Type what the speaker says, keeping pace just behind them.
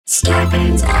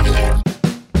Scarpins Avenue.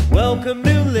 Welcome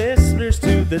new listeners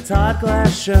to the Todd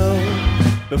Glass Show.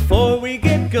 Before we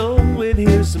get going,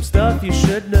 here's some stuff you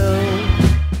should know.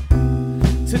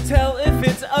 To tell if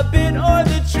it's a bit or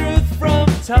the truth from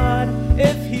Todd.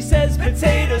 If he says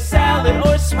potato salad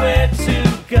or swear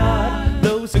to God.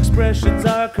 Those expressions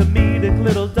are comedic,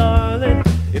 little darling.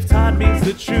 If Todd means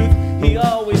the truth, he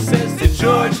always says to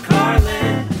George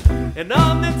Carlin. And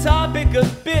on the topic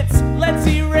of bits, let's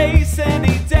erase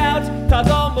any doubt. Todd's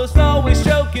almost always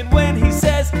joking when he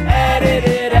says, edit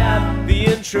it out. The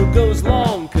intro goes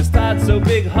long, cause Todd's so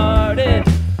big-hearted.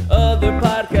 Other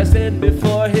podcasts end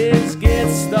before his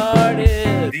gets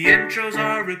started. The intros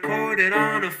are recorded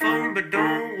on a phone, but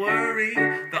don't worry.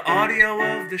 The audio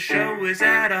of the show is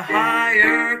at a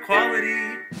higher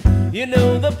quality. You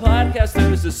know the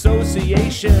Podcasters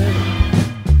Association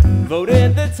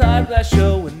voted the Todd Glass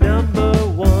Show number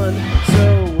one.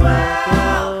 So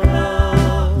welcome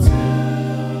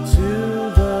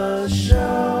to the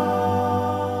show.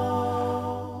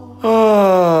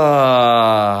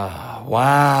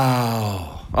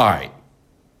 Wow.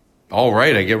 All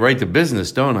right, I get right to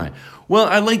business, don't I? Well,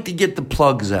 I like to get the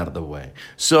plugs out of the way.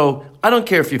 So I don't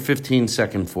care if you're 15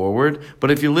 seconds forward, but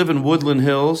if you live in Woodland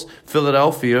Hills,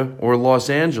 Philadelphia, or Los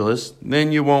Angeles,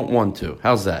 then you won't want to.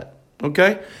 How's that?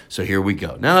 Okay? So here we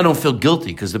go. Now I don't feel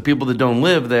guilty because the people that don't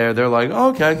live there, they're like, oh,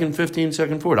 okay, I can 15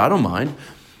 seconds forward. I don't mind.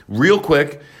 Real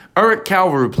quick, Eric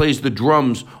Calver, who plays the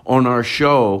drums on our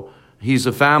show, he's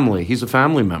a family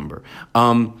member.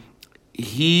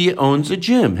 He owns a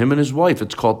gym, him and his wife.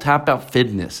 It's called Tap Out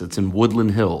Fitness. It's in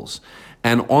Woodland Hills.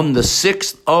 And on the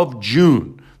 6th of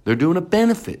June, they're doing a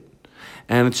benefit.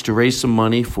 And it's to raise some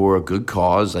money for a good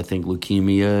cause, I think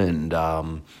leukemia, and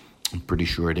I'm pretty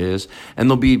sure it is.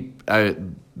 And there'll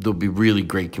be really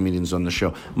great comedians on the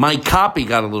show. My copy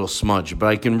got a little smudged, but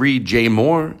I can read Jay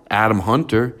Moore, Adam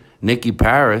Hunter, Nikki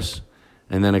Paris,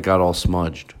 and then it got all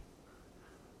smudged.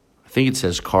 I think it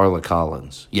says Carla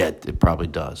Collins. Yeah, it probably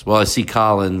does. Well, I see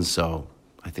Collins, so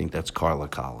I think that's Carla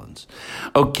Collins.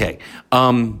 Okay,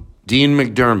 Dean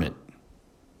McDermott.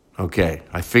 Okay,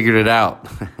 I figured it out.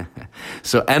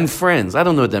 So, and friends. I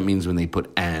don't know what that means when they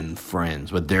put and friends,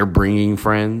 but they're bringing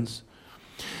friends.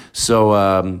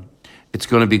 So, it's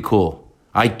going to be cool.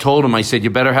 I told him, I said, you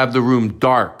better have the room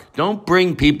dark. Don't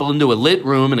bring people into a lit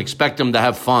room and expect them to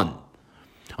have fun.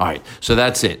 All right, so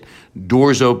that's it.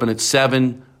 Doors open at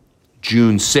 7,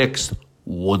 June 6th,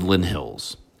 Woodland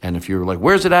Hills. And if you're like,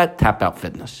 where's it at? Tap Out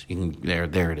Fitness. You can,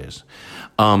 there it is.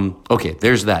 Okay,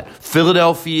 there's that.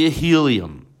 Philadelphia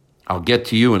Helium. I'll get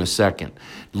to you in a second.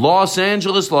 Los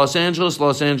Angeles.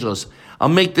 I'll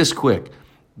make this quick.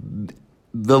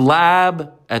 The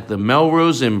Lab at the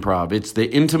Melrose Improv. It's the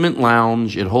intimate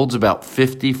lounge. It holds about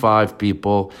 55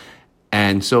 people.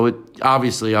 And so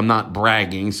obviously I'm not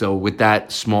bragging. So with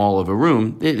that small of a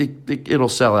room, it'll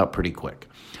sell out pretty quick.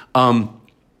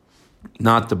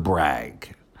 Not to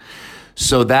brag.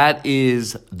 So that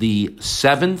is the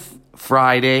 7th,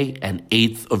 Friday, and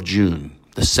 8th of June.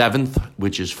 The 7th,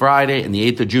 which is Friday, and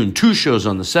the 8th of June. 2 shows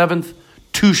on the 7th,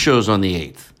 2 shows on the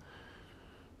 8th.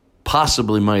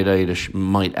 Possibly might add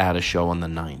a show on the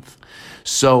 9th.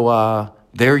 So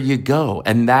there you go.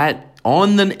 And that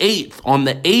on the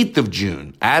 8th of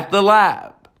June, at the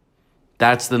Lab,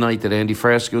 that's the night that Andy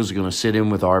Frasco is going to sit in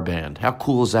with our band. How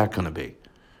cool is that going to be?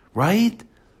 Right?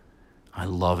 I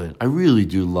love it. I really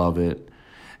do love it.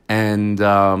 And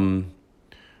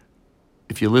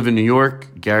if you live in New York,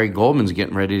 Gary Goldman's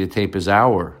getting ready to tape his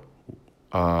hour,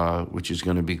 which is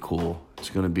going to be cool. It's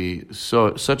going to be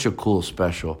such a cool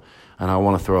special. And I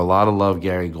want to throw a lot of love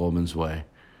Gary Goldman's way.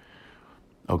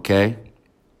 Okay?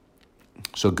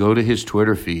 So go to his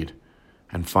Twitter feed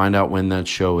and find out when that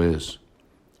show is.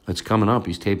 It's coming up.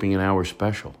 He's taping an hour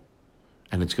special.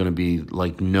 And it's going to be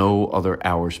like no other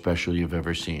hour special you've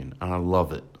ever seen. And I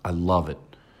love it. I love it.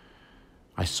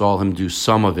 I saw him do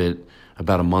some of it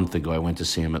about a month ago. I went to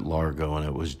see him at Largo, and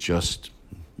it was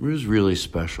really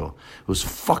special. It was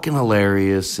fucking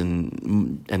hilarious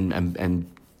and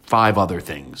 5 other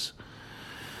things.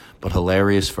 But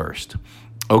hilarious first.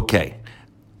 Okay.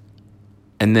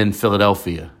 And then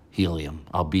Philadelphia Helium.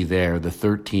 I'll be there the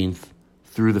 13th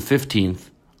through the 15th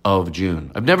of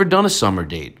June. I've never done a summer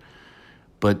date.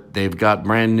 But they've got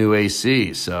brand new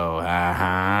AC, so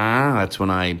that's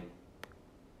when I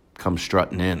come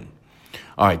strutting in.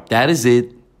 All right, that is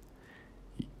it.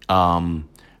 I've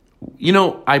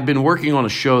been working on a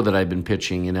show that I've been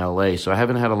pitching in LA, so I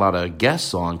haven't had a lot of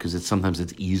guests on because sometimes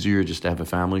it's easier just to have a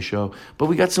family show. But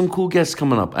we got some cool guests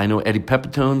coming up. I know Eddie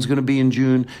Pepitone's going to be in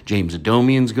June. James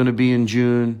Adomian's going to be in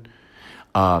June.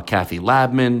 Kathy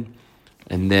Labman.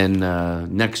 And then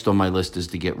next on my list is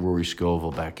to get Rory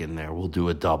Scovel back in there. We'll do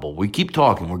a double. We keep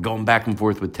talking. We're going back and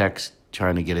forth with text,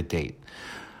 trying to get a date.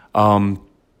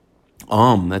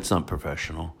 That's not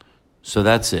professional. So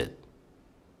that's it.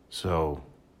 So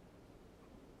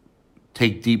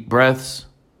take deep breaths.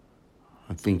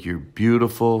 I think you're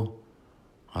beautiful.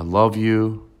 I love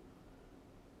you.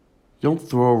 Don't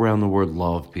throw around the word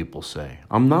love, people say.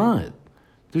 I'm not.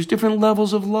 There's different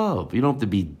levels of love. You don't have to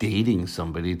be dating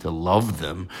somebody to love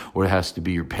them, or it has to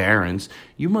be your parents.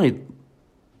 You might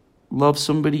love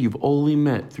somebody you've only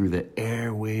met through the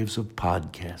airwaves of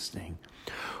podcasting.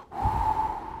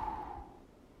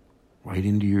 Right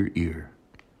into your ear.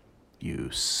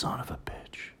 You son of a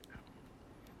bitch.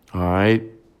 All right?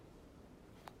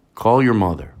 Call your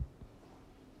mother.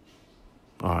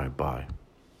 All right, bye.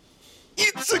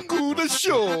 It's a good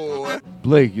show.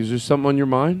 Blake, is there something on your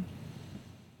mind?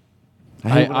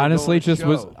 I honestly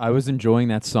I was enjoying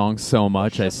that song so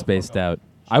much I spaced out.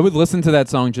 I would listen to that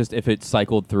song just if it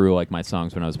cycled through like my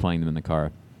songs when I was playing them in the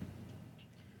car.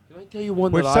 Can I tell you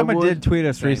one Which that someone I would? did tweet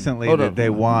us recently Hold that on. they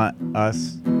want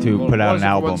us to put out an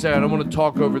album. One second, I don't want to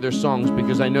talk over their songs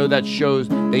because I know that shows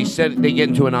they said they get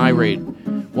into an irate.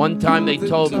 One time they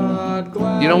told me,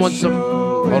 you don't want some.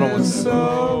 Hold on one second.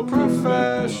 So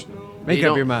professional. Make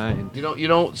up your mind. You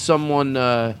don't someone.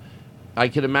 I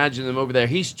can imagine them over there.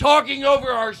 He's talking over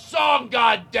our song.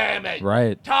 God damn it!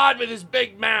 Right. Todd with his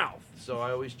big mouth. So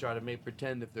I always try to make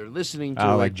pretend if they're listening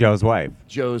to Like Joe's wife.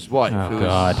 Joe's wife. Oh, who's-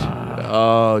 God.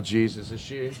 Oh Jesus, is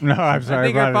she? No, I'm sorry.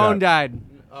 I think her phone died.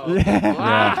 Oh.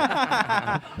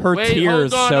 Her Wait,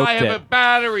 tears hold on. soaked I have it. a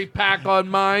battery pack on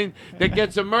mine that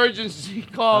gets emergency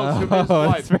calls from his Oh,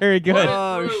 wife. that's very good.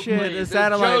 Oh, shit, the There's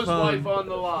satellite Joe's phone. wife on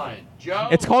the line. Joe?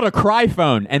 It's called a cry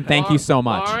phone, and thank you so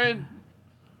much. Lauren?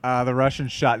 The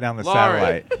Russians shot down the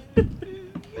Lauren. satellite.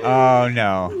 Oh,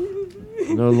 no.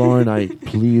 No, Lauren,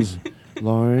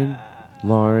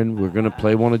 Lauren, we're going to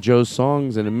play one of Joe's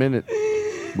songs in a minute.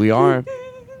 We are.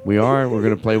 We're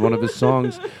going to play one of his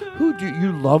songs. Who do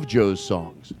you love Joe's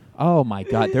songs? Oh my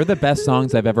God, they're the best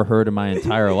songs I've ever heard in my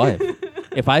entire life.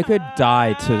 If I could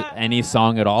die to any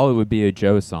song at all, it would be a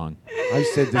Joe song. I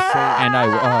said the same. And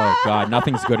oh God,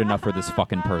 nothing's good enough for this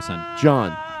fucking person.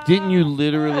 John, didn't you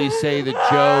literally say that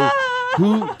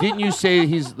Joe, didn't you say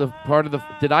he's the part of the,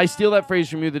 did I steal that phrase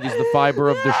from you that he's the fiber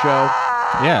of the show?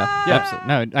 Yeah. Absolutely.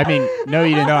 No, I mean, no,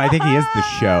 you didn't. No, I think he is the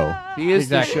show. He is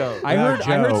Exactly. the show. I heard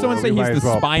Joe, someone say we he's might the as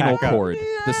well spinal pack up. cord.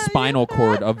 The spinal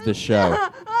cord of the show.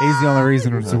 He's the only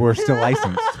reason we're still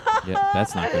licensed. Yeah,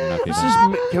 that's not good enough This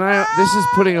either. this is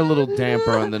putting a little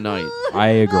damper on the night. I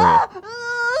agree.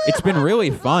 It's been really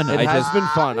fun. It has been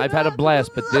fun. I've had a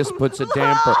blast, but this puts a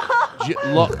damper.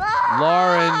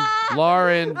 Lauren.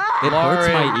 It hurts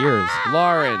my ears.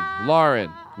 Lauren.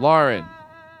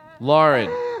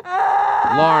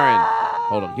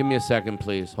 Hold on, give me a second,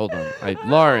 please. Hold on.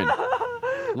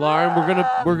 Lauren,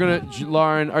 we're gonna.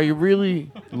 Lauren, are you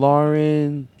really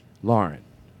Lauren?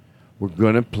 We're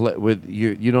gonna play with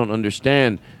you. You don't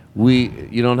understand.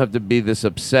 You don't have to be this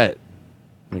upset.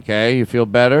 Okay, you feel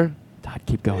better? Todd,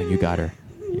 keep going. You got her.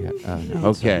 No,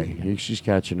 Okay, she's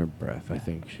catching her breath. I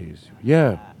think she's.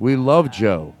 Yeah, we love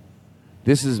Joe.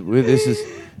 This is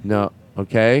no.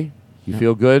 Okay, you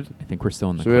feel good, I think we're still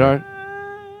in the sweetheart?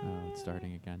 Oh, it's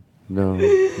starting again. No,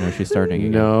 No, she's starting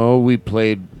again. no.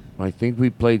 I think we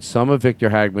played some of Victor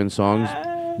Hagman's songs,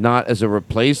 not as a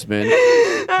replacement.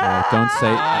 Don't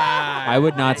say. I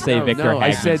would not say Victor no, I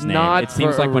Hagman's said name. not It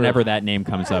seems for like a- whenever that name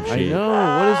comes up, I know.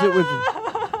 What is it with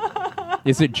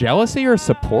Is it jealousy or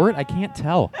support? I can't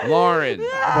tell. Lauren?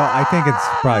 Well, I think it's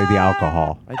probably the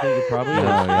alcohol. I think it probably is.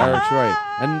 yeah. Eric's right,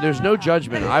 and there's no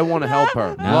judgment. I want to help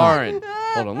her. No. Lauren,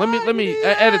 hold on. Let me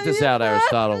edit this out,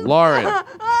 Aristotle. Lauren,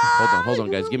 hold on,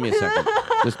 guys. Give me a second.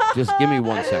 Just give me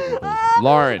 1 second, please.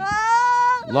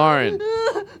 Lauren,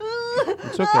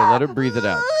 it's okay. Let her breathe it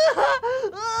out.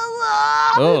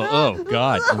 Oh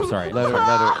God. I'm sorry. Let her.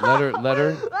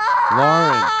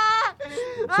 Lauren,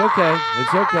 it's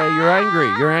okay.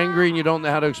 You're angry, and you don't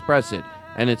know how to express it.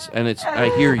 And it's. I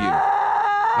hear you.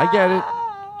 I get it.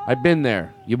 I've been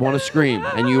there. You want to scream,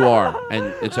 and you are, and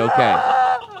it's okay.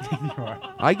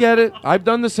 I get it. I've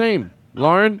done the same.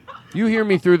 Lauren, you hear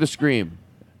me through the scream.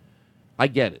 I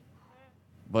get it.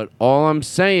 But all I'm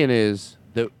saying is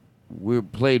that we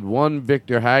played one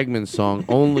Victor Hagman song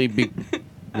only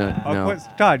no.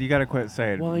 Todd, you got to quit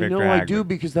saying Well, I Victor know I Hagman. do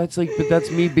because that's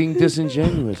me being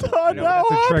disingenuous. No,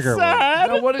 that's a trigger word.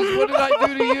 No, what did I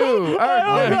do to you?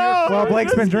 Eric, Well,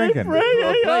 Blake's been drinking. Blake,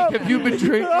 have you been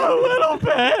drinking? A little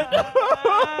bit.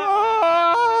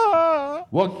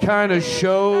 What kind of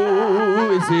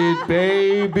show is it,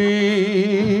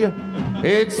 baby?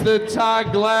 It's the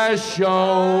Todd Glass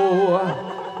Show.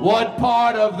 What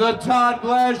part of the Todd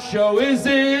Glass Show is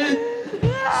it?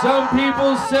 Some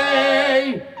people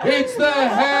say it's the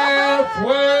halfway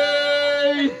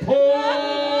point.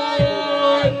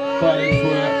 But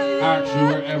it's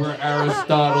wherever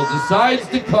Aristotle decides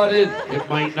to cut it, it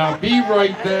might not be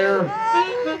right there.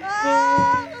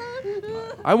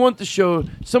 I want the show,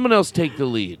 someone else take the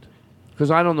lead, because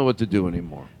I don't know what to do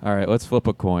anymore. All right, let's flip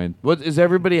a coin. What, is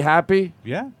everybody happy?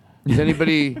 Yeah. Does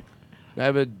anybody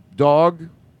have a dog?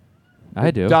 I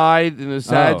do. Died in a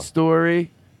sad Oh.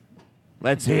 story?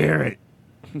 Let's hear it.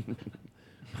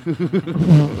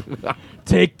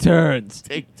 Take turns.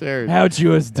 Take turns. How'd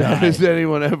yours die? Has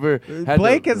anyone ever had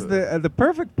Blake to- is the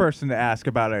perfect person to ask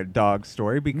about a dog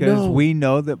story because we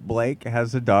know that Blake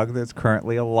has a dog that's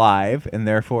currently alive, and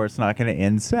therefore it's not going to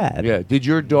end sad. Yeah. Did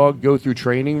your dog go through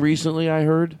training recently, I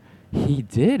heard? He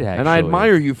did, actually. And I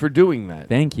admire you for doing that.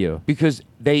 Thank you. Because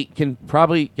they can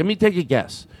probably, let me take a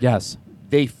guess. Yes.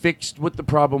 They fixed what the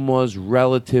problem was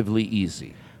relatively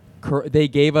easy. They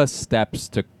gave us steps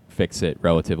to fix it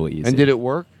relatively easy. And did it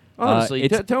work? Honestly,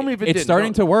 it's- tell me if it didn't. It's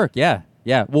starting to work, yeah.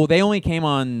 Yeah. Well, they only came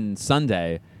on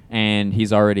Sunday, and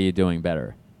he's already doing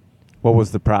better. What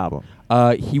was the problem?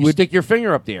 He You would stick your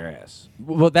finger up their ass.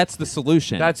 Well, that's the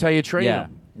solution. That's how you train yeah.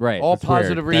 them. Right. All That's weird.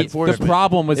 positive That's- reinforcement. The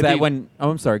problem was If that he- when...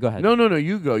 Oh, I'm sorry. Go ahead. No,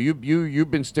 you go.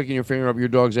 You've been sticking your finger up your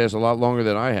dog's ass a lot longer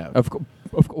than I have.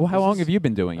 Well, how long have you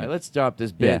been doing All it? right, let's stop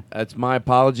this bit. Yeah. That's my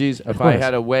apologies. If I course.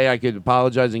 had a way I could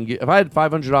apologize and if I had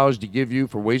 $500 to give you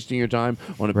for wasting your time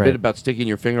on a Right. bit about sticking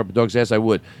your finger up a dog's ass, I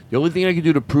would. The only thing I could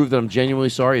do to prove that I'm genuinely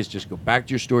sorry is just go back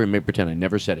to your story and make pretend I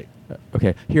never said it.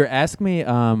 Okay. Here, ask me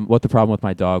what the problem with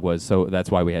my dog was, so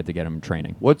that's why we had to get him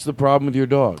training. What's the problem with your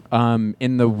dog?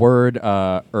 In the word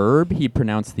herb, he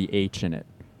pronounced the H in it.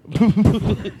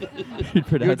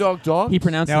 Your dog? He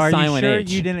pronounced Now, the are you silent sure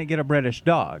H. you didn't get a British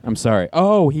dog? I'm sorry.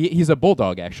 Oh, he's a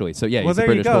bulldog, actually. So, yeah, Well, he's there a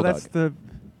British you go. bulldog. That's the.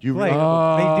 You Blake, really-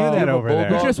 they do you that have a over there.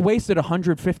 bulldog? We just wasted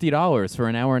 $150 for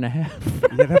an hour and a half.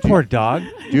 Yeah, that poor dog.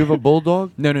 Do you have a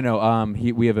bulldog? No.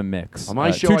 We have a mix. On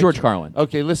my show, to I George tr- Carlin.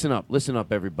 Okay, listen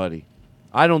up, everybody.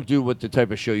 I don't do what the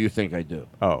type of show you think I do.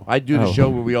 Oh. I do the Oh. show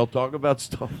where we all talk about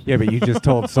stuff. Yeah, but you just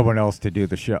told someone else to do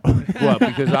the show. Well,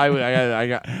 because I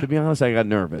got to be honest, I got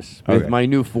nervous with Okay. my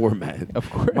new format. Of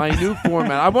course. My new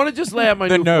format. I want to just lay out my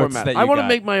The new notes format. that I you want to got.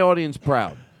 make my audience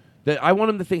proud. That I want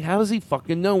him to think, how does he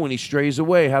fucking know when he strays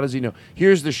away? How does he know?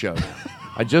 Here's the show.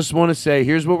 I just want to say,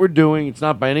 here's what we're doing. It's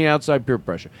not by any outside peer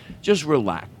pressure. Just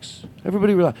relax.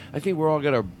 Everybody relax. I think we're all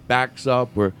got our backs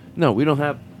up. No, we don't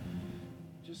have.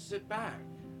 Just sit back.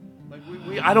 Like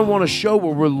I don't want a show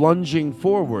where we're lunging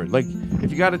forward. Like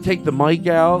if you got to take the mic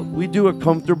out, we do a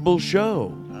comfortable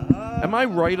show. Am I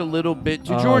right a little bit?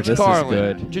 To Oh, George this is Carlin.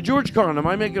 good. To George Carlin, am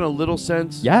I making a little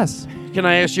sense? Yes. Can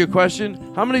I ask you a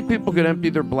question? How many people could empty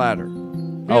their bladder?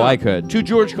 Oh, I could. To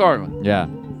George Carlin. Yeah.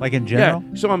 Like in general?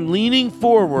 Yeah. So I'm leaning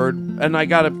forward and I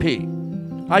gotta pee.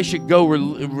 I should go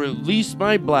release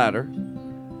my bladder.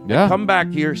 Yeah. Come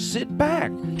back here. Sit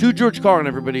back. To George Carlin,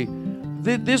 everybody.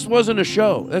 This wasn't a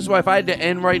show. That's why if I had to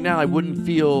end right now, I wouldn't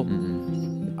feel.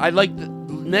 I like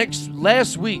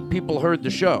last week people heard the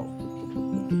show,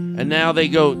 and now they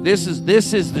go. This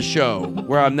is the show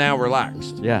where I'm now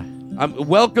relaxed. Yeah.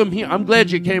 Welcome here. I'm glad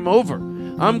you came over.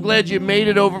 I'm glad you made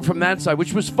it over from that side,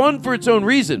 which was fun for its own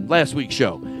reason. Last week's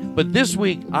show, but this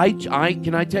week, I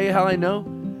can I tell you how I know?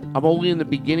 I'm only in the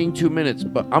beginning 2 minutes,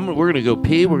 but we're gonna go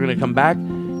pee. We're gonna come back.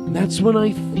 And that's when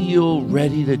I feel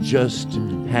ready to just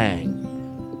hang.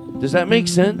 Does that make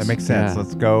sense? That makes sense. Yeah.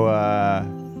 Let's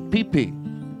go. Pee pee.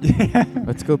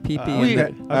 Let's go pee pee. we- I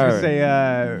was going to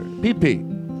say. Pee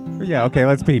pee. Yeah, okay,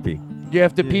 let's pee pee. You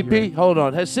have to Yeah, pee you're pee. right. Hold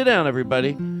on. Sit down,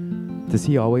 everybody. Does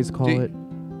he always call Do- it?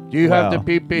 Do you have to Well,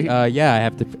 pee pee? Yeah, I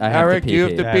have to. I have Eric, to pee. you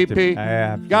have to I pee have to- pee. I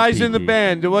have to Guys in the pee-pee.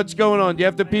 band, what's going on? Do you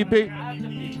have to pee pee?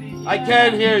 I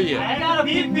can't hear you. I gotta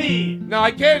pee-pee. No,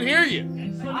 I can't hear you.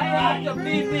 I have to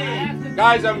pee-pee.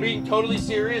 Guys, I'm being totally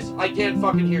serious. I can't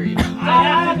fucking hear you. I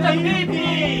have to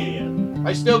pee-pee.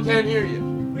 I still can't hear you.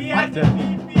 We have to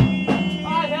pee-pee.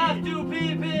 I have to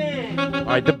pee-pee. All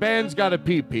right, the band's got a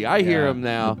pee pee. I hear him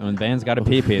now. When the band's got a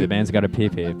pee pee, the band's got a pee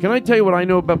pee. Can I tell you what I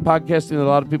know about podcasting that a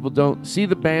lot of people don't? See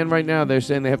the band right now, they're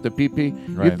saying they have to pee pee.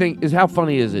 You Right. think, how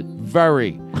funny is it?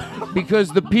 Very. Because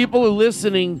the people are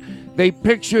listening, they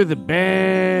picture the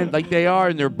band like they are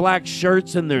in their black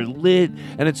shirts and they're lit,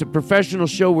 and it's a professional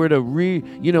show. We're at a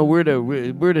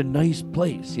nice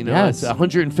place. Yes. It's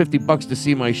 $150 to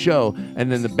see my show, and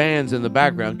then the band's in the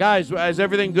background. Guys, is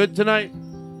everything good tonight?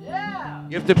 Yeah.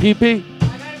 You have to pee pee?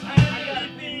 I gotta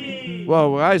pee.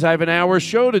 Well, guys, I have an hour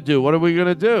show to do. What are we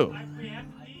gonna do?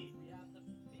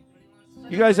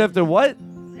 You guys have to what?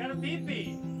 We got a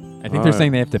pee-pee. I think they're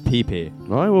saying they have to pee-pee.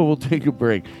 All right, well, we'll take a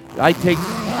break.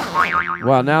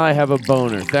 Wow, now I have a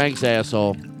boner. Thanks,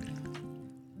 asshole.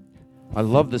 I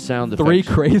love the sound effects. 3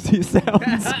 crazy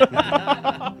sounds.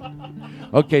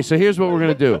 Okay, so here's what we're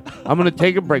going to do. I'm going to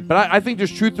take a break, but I think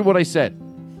there's truth to what I said.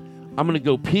 I'm going to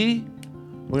go pee.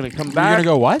 We're going to come back.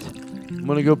 You're going to go what? I'm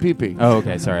going to go pee-pee. Oh,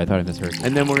 okay. Sorry, I thought I misheard.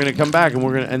 And then we're going to come back,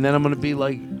 and then I'm going to be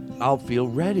like, I'll feel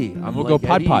ready. We'll go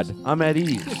pod. I'm at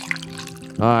ease.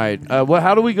 All right. Well,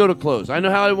 how do we go to close? I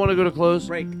know how I want to go to close.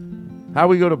 Break. How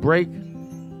we go to break?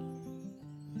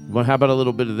 Well, how about a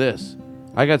little bit of this?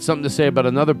 I got something to say about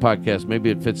another podcast.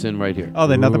 Maybe it fits in right here. Oh,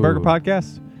 the Nothing Burger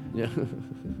podcast? Yeah.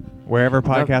 Wherever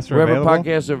podcasts are Wherever available?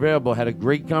 podcasts are available. Had a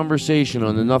great conversation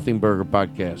on the Nothing Burger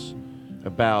podcast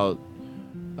about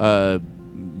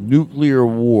nuclear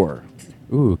war.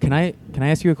 Ooh, can I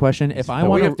ask you a question? If I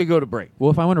want we have to go to break.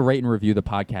 Well, if I want to rate and review the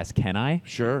podcast, can I?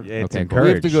 Sure. Yeah, it's Okay, encouraged.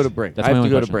 We have to go to break. That's I my have to only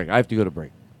go to question. break. I have to go to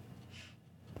break.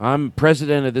 I'm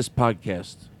president of this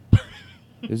podcast.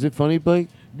 Is it funny, Blake?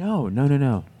 No.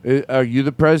 Are you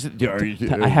the president?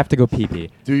 I have to go pee-pee.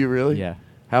 Do you really? Yeah.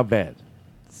 How bad?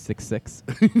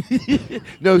 6'6".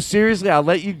 No, seriously, I'll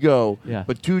let you go. Yeah.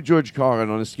 But to George Carlin,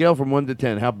 on a scale from 1 to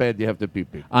 10, how bad do you have to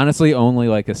pee-pee? Honestly, only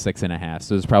like a 6.5.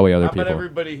 So there's probably other How about people.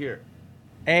 everybody here?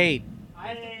 8. I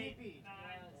have to pee-pee.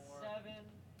 7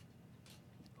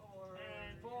 or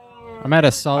 4. I'm at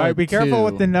a solid All right, be careful 2.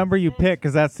 with the number you pick,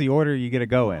 because that's the order you get to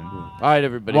go in. All right,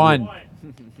 everybody. 1.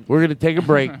 We're going to take a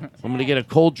break. I'm going to get a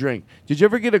cold drink. Did you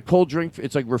ever get a cold drink?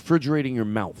 It's like refrigerating your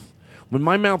mouth. When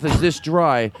my mouth is this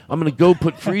dry, I'm going to go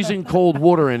put freezing cold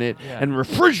water in it and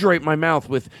refrigerate my mouth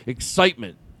with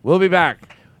excitement. We'll be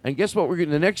back. And guess what?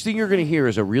 The next thing you're going to hear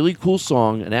is a really cool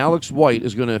song, and Alex White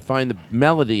is going to find the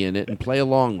melody in it and play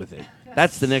along with it.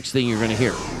 That's the next thing you're going to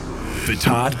hear. The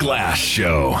Todd Glass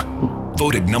Show.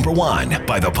 Voted #1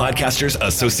 by the Podcasters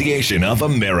Association of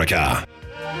America.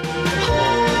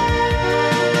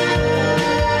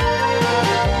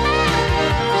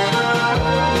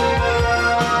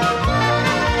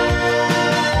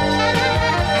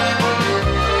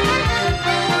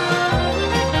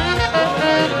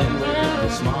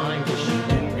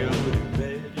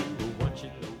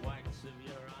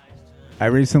 I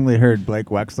recently heard Blake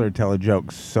Wexler tell a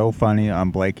joke so funny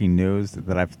on Breaking News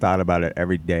that I've thought about it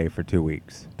every day for 2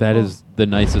 weeks. That is the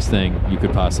nicest thing you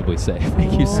could possibly say.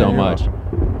 Thank you so much.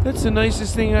 That's the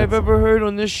nicest thing I've ever heard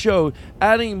on this show.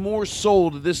 Adding more soul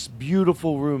to this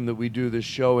beautiful room that we do this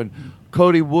show. And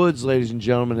Cody Woods, ladies and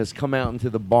gentlemen, has come out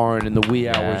into the barn in the wee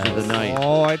hours of the night.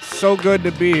 Oh, it's so good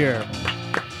to be here.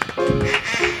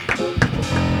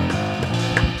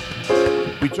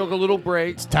 We took a little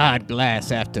break. It's Todd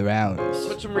Glass After Hours.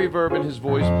 Put some reverb in his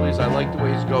voice, please. I like the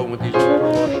way he's going with these.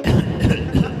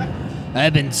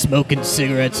 I've been smoking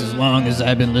cigarettes as long as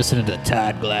I've been listening to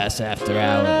Todd Glass After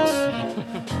Hours.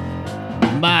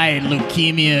 My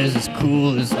leukemia is as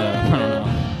cool as I don't know.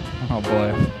 Oh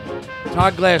boy.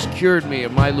 Todd Glass cured me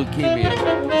of my leukemia.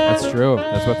 That's true.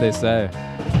 That's what they say.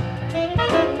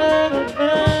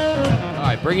 All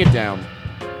right, bring it down.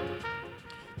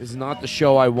 This is not the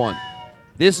show I want.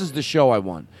 This is the show I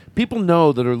want. People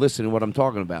know that are listening what I'm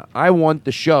talking about. I want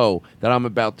the show that I'm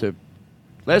about to...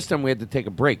 Last time we had to take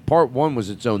a break. Part 1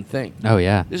 was its own thing. Oh,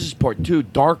 yeah. This is part 2,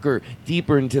 darker,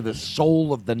 deeper into the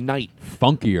soul of the night.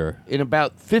 Funkier. In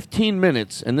about 15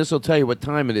 minutes, and this will tell you what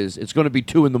time it is, it's going to be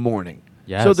 2 in the morning.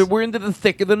 Yes. So that we're into the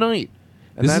thick of the night.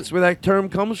 And This that's is- where that term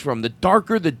comes from. The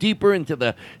darker, the deeper into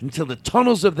the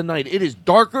tunnels of the night. It is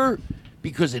darker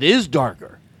because it is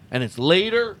darker. And it's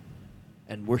later,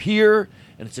 and we're here,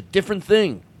 and it's a different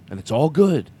thing. And it's all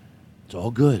good. It's all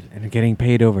good. And getting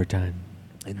paid overtime.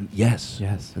 And yes.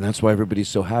 Yes. And that's why everybody's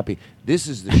so happy. This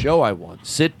is the show I want.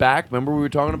 Sit back. Remember we were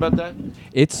talking about that?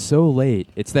 It's so late.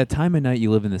 It's that time of night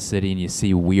you live in the city and you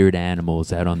see weird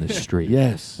animals out on the street.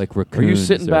 Yes. Like Are raccoons. you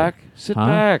sitting back? Sit Huh?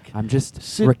 back. I'm just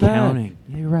Sit recounting.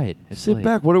 Yeah, you're right. It's Sit late.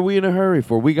 back. What are we in a hurry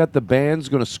for? We got the band's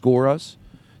going to score us.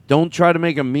 Don't try to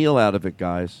make a meal out of it,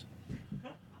 guys.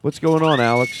 What's going on,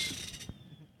 Alex?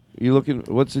 You looking?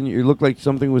 What's in? You look like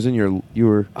something was in your. You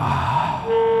were.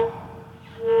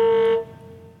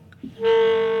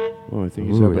 Oh, I think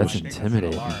he's Ooh, having that's a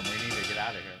intimidating. We need to get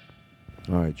out of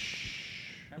here. All right. Shh.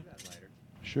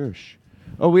 Sure. Shh.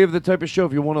 Oh, we have the type of show.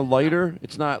 If you want a lighter,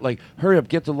 it's not like hurry up,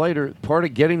 get the lighter. Part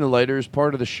of getting the lighter is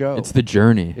part of the show. It's the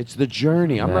journey. It's the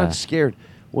journey. I'm Yeah. not scared.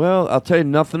 Well, I'll tell you,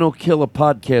 nothing will kill a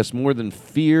podcast more than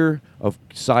fear of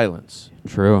silence.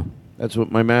 True. That's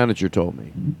what my manager told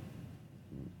me.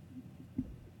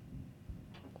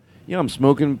 Yeah, I'm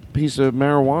smoking a piece of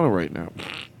marijuana right now.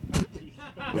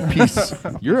 A piece.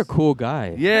 You're a cool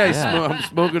guy. Yeah, I'm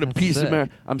smoking a piece of marijuana.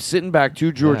 I'm sitting back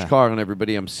to George Carlin,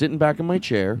 everybody. I'm sitting back in my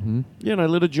chair. Mm-hmm. Yeah, and I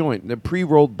lit a joint. They're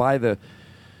pre-rolled by the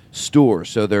store,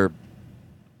 so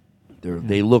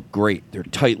they look great. They're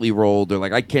tightly rolled. They're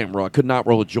like, I could not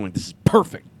roll a joint. This is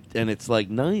perfect. And it's like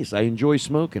nice. I enjoy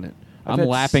smoking it. I'm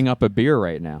lapping up a beer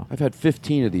right now. I've had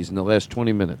 15 of these in the last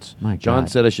 20 minutes. My John God.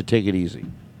 said I should take it easy.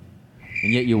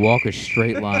 And yet you walk a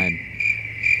straight line.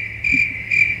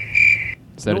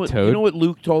 Is that a toad? You know what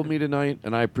Luke told me tonight,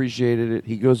 and I appreciated it?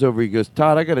 He goes over, he goes,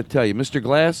 Todd, I got to tell you, Mr.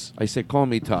 Glass? I said, call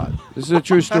me Todd. This is a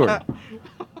true story.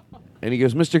 And he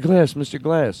goes, Mr. Glass, Mr.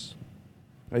 Glass.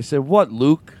 I said, what,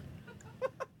 Luke?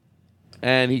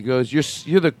 And he goes,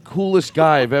 you're the coolest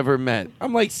guy I've ever met.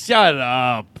 I'm like, shut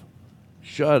up.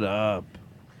 Shut up.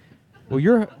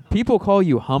 Well, people call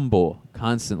you humble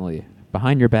constantly,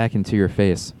 behind your back and to your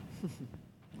face.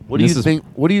 What do you think?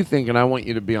 What do you think? And I want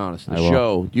you to be honest. The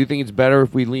show. Do you think it's better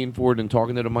if we lean forward and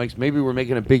talking to the mics? Maybe we're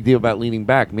making a big deal about leaning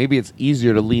back. Maybe it's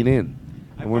easier to lean in.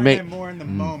 I find it more in the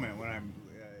moment when I'm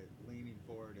leaning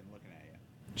forward and looking at you.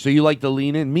 So you like to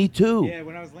lean in? Me too. Yeah,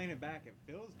 when I was leaning back, it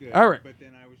feels good. All right. But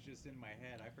then I was just in my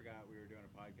head. I forgot we were doing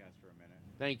a podcast for a minute.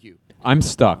 Thank you. I'm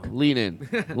stuck. Lean in.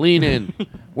 Lean in.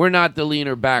 We're not the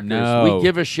leaner backers. No. We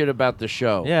give a shit about the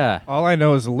show. Yeah. All I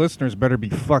know is the listeners better be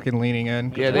fucking leaning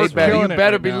in. Yeah, We're they better. You killing it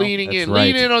better right be now. leaning That's in.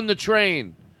 right. Lean in on the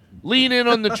train. Lean in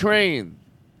on the train.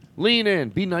 Lean in.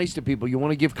 Be nice to people. You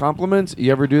want to give compliments?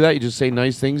 You ever do that? You just say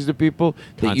nice things to people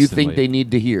that you think Constantly. they need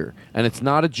to hear. And it's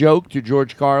not a joke to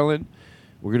George Carlin.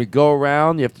 We're going to go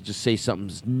around. You have to just say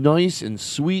something nice and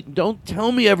sweet. Don't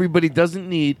tell me everybody doesn't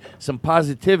need some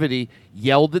positivity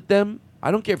yelled at them.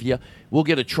 I don't care if you. We'll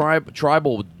get a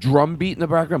tribal drum beat in the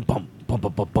background. Bum, bum,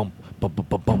 bum, bum, bum, bum, bum,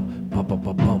 bum, bum, bum, bum,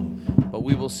 bum, bum. But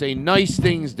we will say nice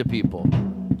things to people.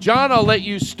 John, I'll let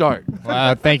you start.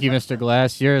 Wow, thank you, Mr.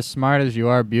 Glass. You're as smart as you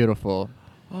are beautiful.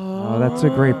 Oh, that's a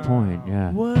great point.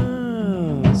 Yeah.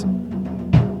 Wow.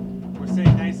 We're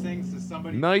saying nice things to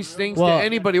somebody. Nice things Well, to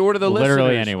anybody or to the listeners.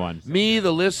 literally anyone. Me,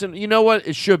 the listener. You know what?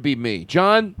 It should be me.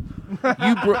 John,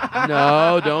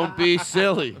 no, don't be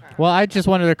silly. Well, I just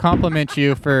wanted to compliment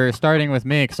you for starting with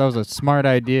me because that was a smart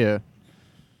idea.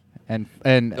 And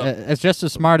it's just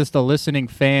as smart as the listening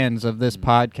fans of this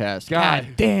podcast. God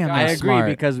damn, I that's agree smart.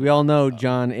 because we all know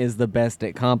John is the best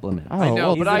at compliments. Oh, I know,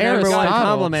 well, but He's I the number one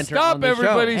Aristotle. complimenter Stop, on the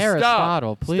everybody! show.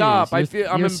 Aristotle, Stop. please. Stop. I'm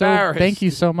You're embarrassed. Thank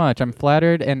you so much. I'm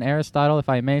flattered. And Aristotle, if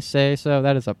I may say so,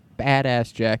 that is a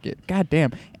badass jacket. God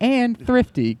damn. And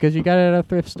thrifty because you got it at a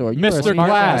thrift store. You are a Mr. smart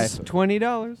Glass. guy.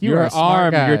 $20. You are Your a smart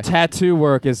arm, guy. your tattoo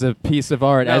work is a piece of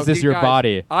art, No, as is see, your guys,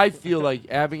 body. I feel like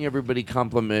having everybody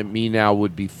compliment me now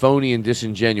would be phony and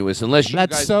disingenuous unless you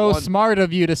That's guys so want- smart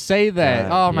of you to say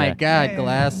that. Oh my yeah. God,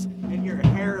 Glass. And your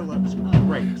hair looks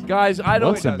great. Guys, I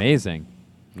don't. Looks amazing.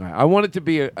 All right, I want it to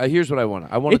be. Here's what I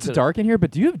want. I want It's it to, dark in here, but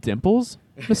do you have dimples,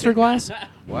 Mr. Glass?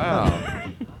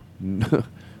 Wow.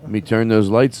 Let me turn those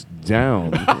lights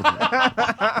down.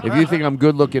 If you think I'm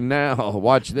good looking now,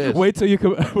 watch this. Wait till you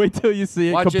see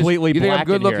it Watch this. completely You think black I'm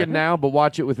good in here. looking now, but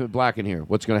watch it with it black in here.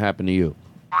 What's going to happen to you?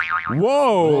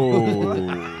 Whoa!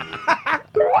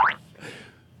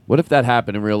 What if that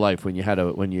happened in real life when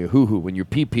your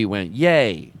pee-pee went,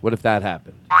 yay? What if that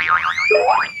happened?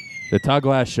 The Todd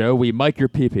Glass Show. We mic your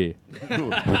pee-pee.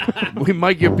 We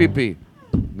might get pee-pee.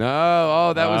 No,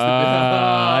 oh, that was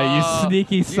you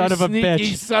sneaky son of a bitch.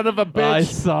 Sneaky son of a bitch. I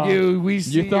saw. You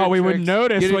see thought your we would tricks.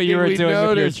 notice You what didn't you think were we'd doing with your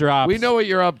notice. drops. We know what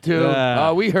you're up to.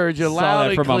 Yeah. We heard you Saw loud that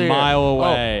and from a clear. mile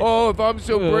away. Oh, if I'm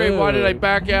so brave, why did I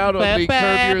back out on the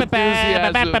Curb Your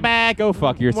Enthusiasm? Go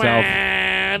fuck yourself.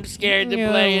 I'm scared to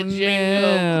play a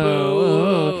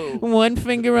jingle. Boo. One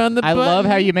finger on the I button. love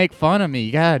how you make fun of me.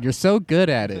 God, you're so good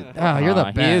at it. Oh, you're the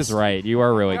best. He is right. You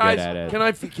are really Guys, good at it. can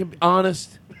I be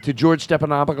honest to George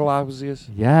Stephanopoulos?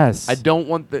 Yes. I don't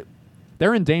want the...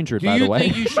 They're endangered, Do by you the way.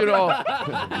 think you should all?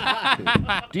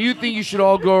 Do you think you should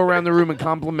all go around the room and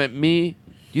compliment me?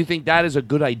 Do you think that is a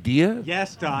good idea?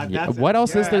 Yes, Todd. Yeah, That's what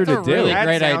else is there to that's do? a really That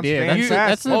great sounds idea. fantastic.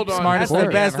 That's the Hold on. smartest That's the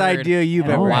thing best I've heard. idea you've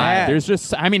Oh ever my. had. There's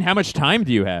just, I mean, how much time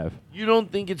do you have? You don't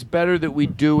think it's better that we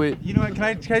do it? You know what? Can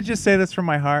I just say this from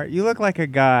my heart? You look like a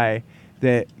guy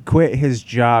that quit his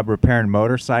job repairing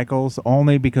motorcycles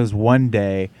only because one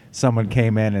day someone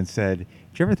came in and said, "Did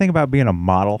you ever think about being a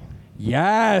model?"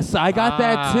 Yes, I got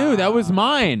that too. That was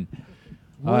mine.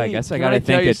 Oh, I Wait, guess I can got to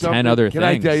tell think you of 10 something? other Can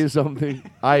things. I tell you something?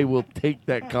 I will take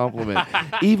that compliment.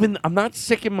 Even I'm not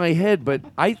sick in my head, but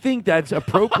I think that's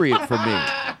appropriate for me.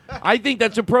 I think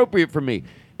that's appropriate for me.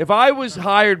 If I was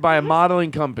hired by a modeling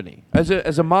company as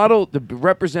a model to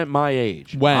represent my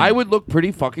age, When? I would look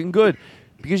pretty fucking good.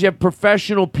 because you have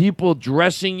professional people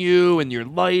dressing you and your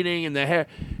lighting and the hair.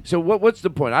 So what's the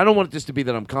point? I don't want this to be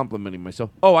that I'm complimenting myself.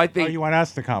 Oh, I think you want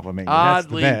us to compliment you.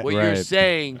 oddly That's the what bet. you're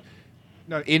saying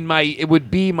it would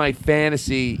be my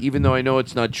fantasy, even though I know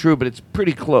it's not true, but it's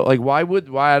pretty close. Like why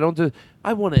I don't do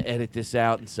I want to edit this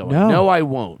out, and so no, I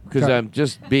won't, because I'm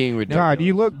just being ridiculous. God,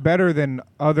 you look better than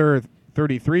other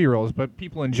 33-year-olds, but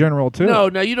people in general too. No,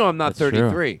 you know I'm not That's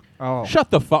 33. True. Oh, shut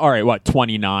the fuck. All right, what?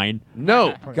 29?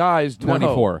 No, guys,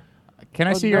 24. Can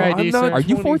I see your ID, I'm not sir? Are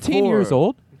you 14 years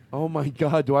old? Oh my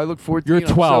God, do I look 14? You're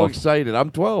 12. I'm so excited.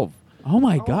 I'm 12. Oh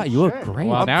my God, you look great.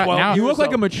 Well, now you look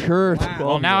like a mature 12.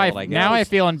 Well, now I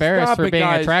feel embarrassed Stop for it, being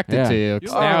guys. attracted to you.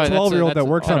 you're a 12-year-old that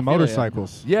works on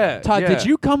motorcycles. Yeah. Todd, did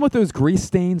you come with those grease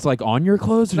stains like on your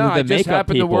clothes, or No, did I the just makeup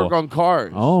happened people? to work on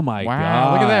cars. Oh my Wow,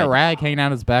 God! look at that rag hanging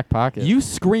out his back pocket. You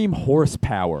scream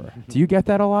horsepower. Do you get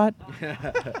that a lot?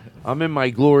 I'm in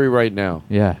my glory right now.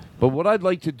 Yeah. But what I'd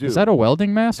like to do, Is that a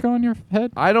welding mask on your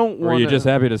head? I don't Or are want you just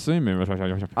happy to see me?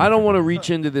 I don't want to reach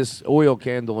into this oil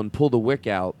candle and pull the wick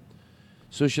out.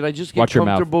 So should I just get Watch your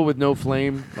mouth. comfortable with no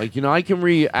flame? Like,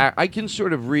 I can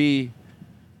sort of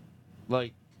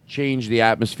change the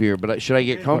atmosphere, but should I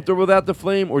get comfortable without the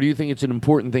flame, or do you think it's an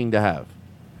important thing to have?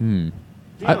 Be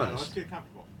honest. Let's get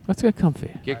comfortable. Let's get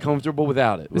comfy. Get comfortable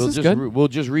without it. This is just good. We'll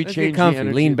just Let's rechange get the comfy.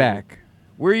 energy. Lean back.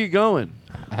 Where are you going?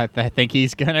 I think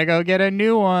he's gonna go get a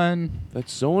new one.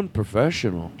 That's so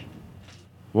unprofessional.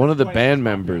 One of the band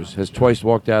members has twice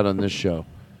walked out on this show.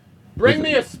 Bring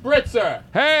me a spritzer.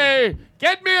 Hey,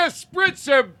 get me a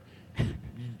spritzer,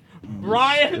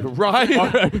 Ryan.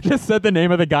 Ryan. Just said the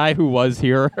name of the guy who was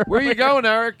here. Where are you going,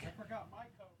 Eric?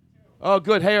 Oh,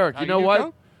 good. Hey, Eric, you know what?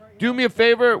 Coke? Do me a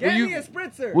favor. Get me a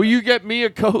spritzer. Will you get me a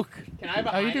Coke? Can I have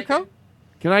a Oh, you do Heineken? Coke?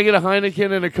 Can I get a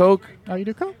Heineken and a Coke? Oh, you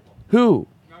do Coke? Who?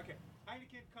 Okay.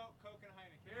 Heineken, Coke, and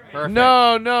Heineken.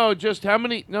 Perfect. No, just how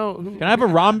many? No. Who? Can I have a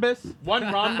rhombus?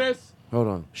 One rhombus. Hold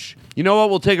on. Shh. You know what?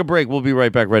 We'll take a break. We'll be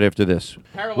right back right after this.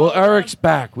 Well, Eric's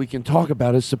back. We can talk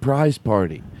about his surprise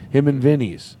party. Him and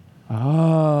Vinny's.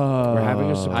 Oh. We're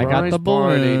having a surprise I got the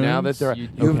party now that balloons. they're. You-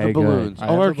 You have Okay, the good. balloons. I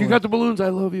have Oh, Eric, the you got the balloons. I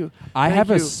love you. I Thank have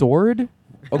you. a sword.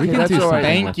 Okay, can that's do all right. something.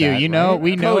 Thank with you. that, You know, right?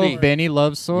 we Cody. know Vinny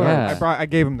loves swords. Yeah. I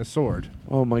gave him the sword.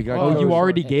 Oh my God. Oh, you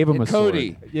already gave him a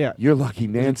Cody. sword. Yeah. You're lucky.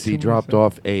 Nancy dropped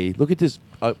off a. Look at this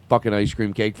fucking ice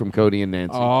cream cake from Cody and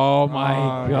Nancy. Oh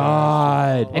my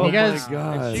God! And you guys, my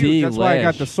God. That's why I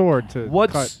got Delish. the sword to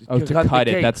What's cut. Oh, to the cut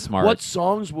it, cake. that's smart. What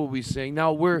songs will we sing?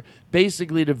 Now we're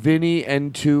basically to Vinny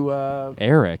and to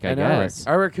Eric, I and guess.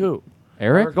 Eric who?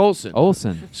 Eric Olsen.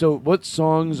 Olsen. So what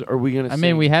songs are we gonna I sing?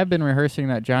 mean, we have been rehearsing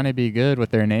that Johnny Be Good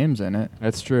with their names in it.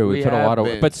 That's true. We We put a have lot of,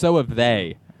 been. but so have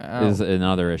they. Oh. Is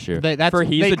another issue. That's- For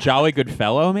He's they- a Jolly Good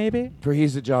Fellow, maybe. For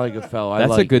He's a Jolly Good Fellow. I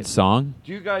That's like a good it. song.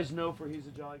 Do you guys know For He's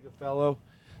a Jolly Good Fellow?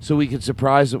 So we could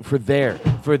surprise them for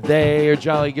they are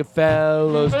jolly good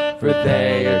fellows, for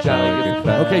they are jolly good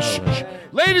fellows. Okay, shh.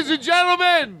 Ladies and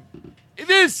gentlemen,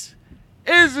 this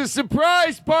is a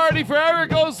surprise party for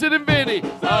Eric Olsen and Vinny. Oh,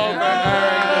 for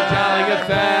Eric, the jolly good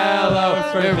fellows,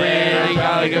 they're really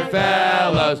jolly good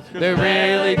fellows, they're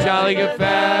really jolly good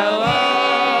fellows,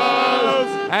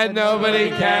 and nobody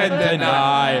can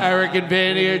deny. Eric and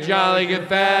Vinny are jolly good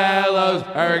fellows,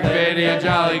 Eric and Vinny are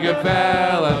jolly good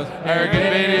fellows, Eric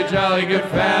and Vinny are jolly good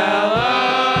fellows,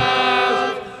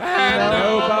 and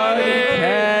nobody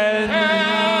can deny.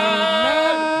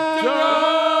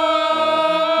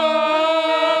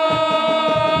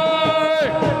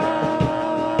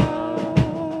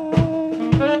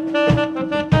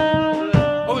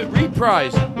 Oh, it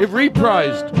reprised. It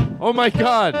reprised. Oh my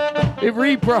God. It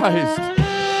reprised.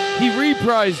 He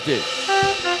reprised it.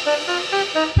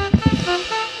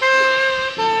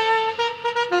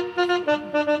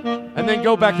 And then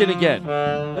go back in again.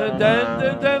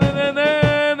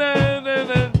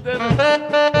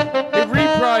 It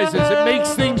reprises. It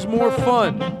makes things more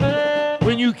fun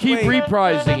when you keep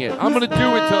reprising it. I'm going to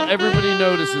do it till everybody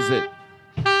notices it.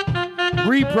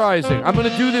 Reprising. I'm going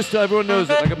to do this till everyone knows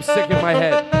it, like I'm sick in my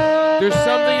head. There's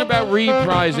something about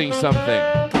reprising something.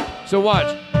 So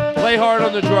watch. Play hard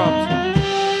on the drums.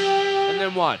 And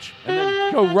then watch. And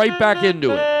then go right back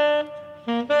into it.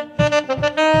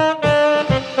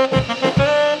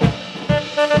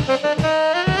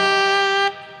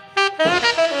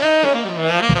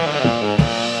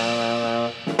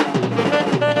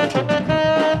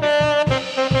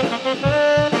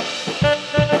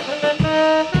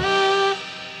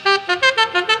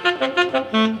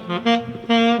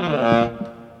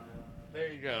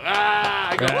 There you go.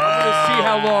 I'm going to see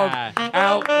how long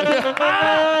out.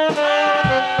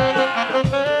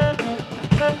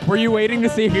 Were you waiting to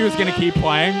see if he was going to keep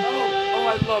playing? Oh,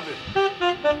 I love it.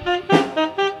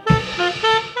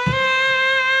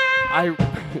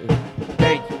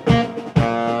 Thank you.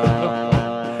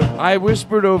 I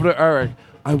whispered over to Eric,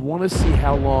 I want to see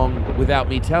how long, without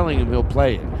me telling him, he'll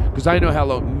play it. Because I know how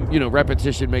long,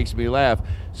 repetition makes me laugh.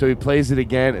 So he plays it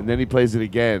again, and then he plays it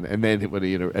again, and then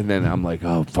and then I'm like,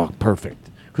 oh fuck, perfect.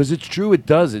 Because it's true, it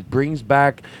does. It brings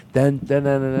back I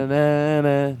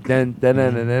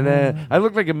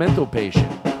look like a mental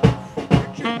patient.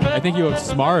 I think you look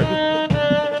smart.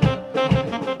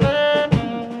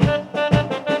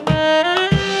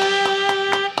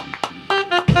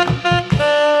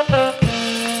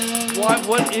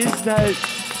 What is that?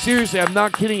 Seriously, I'm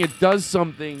not kidding. It does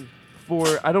something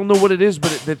for, I don't know what it is, but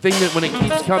the thing that when it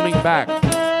keeps coming back.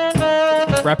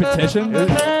 Repetition? It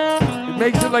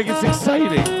makes it like it's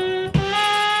exciting.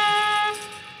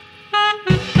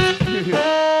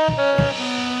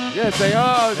 Yeah, it's like,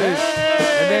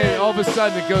 and then all of a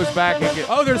sudden it goes back again.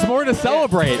 Oh, there's more to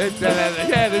celebrate.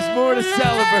 Yeah, there's more to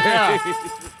celebrate. Yeah.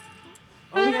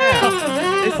 Oh,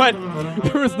 yeah. But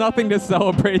there was nothing to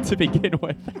celebrate to begin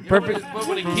with. Perfect. But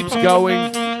when it keeps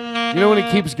going, when it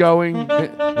keeps going?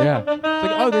 Yeah. It's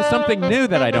like, there's something new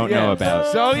that I don't know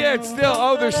about. So, it's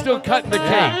still, they're still cutting the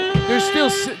cake. There's still,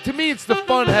 to me, it's the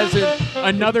fun hasn't.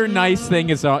 Another nice thing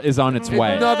is on its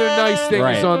way. Another nice thing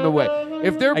is on the way.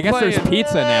 If they're I guess playing, there's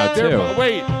pizza now, too.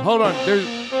 Wait, hold on.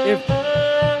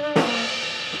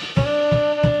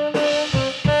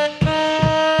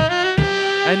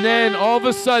 And then all of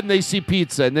a sudden they see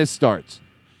pizza, and this starts.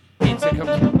 Pizza comes.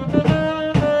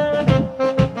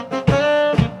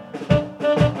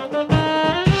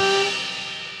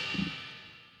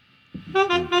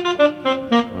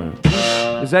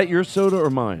 Is that your soda or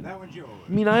mine? That one's yours. I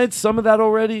mean, I had some of that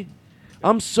already.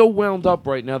 I'm so wound up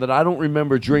right now that I don't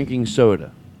remember drinking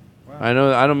soda. Wow. I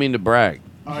know. I don't mean to brag.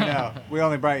 Oh no, we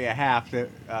only brought you half.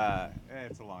 It's a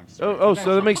long story.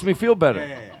 So that makes me feel better.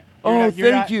 Yeah.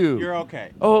 Thank you. You're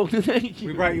okay. Oh, thank you.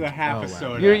 We brought you a half a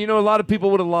soda. A lot of people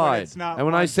would have lied. It's not and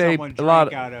when I one say someone a lot,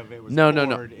 drank out of, it was no,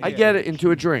 poured I in. get it, into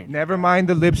a drink. Never mind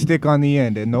the lipstick on the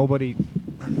end, and nobody.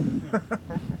 Oh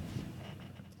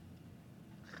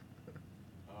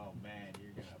man,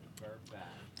 you're gonna burp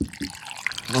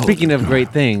that. Speaking of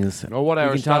great things, what we can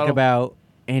Aristotle? talk about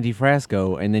Andy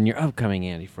Frasco and then your upcoming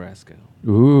Andy Frasco.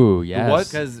 Ooh, yes. What?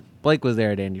 Because Blake was there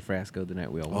at Andy Frasco the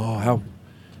night we all went. Oh, how?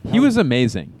 He was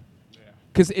amazing.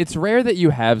 Because it's rare that you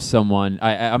have someone.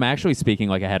 I'm actually speaking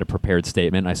like I had a prepared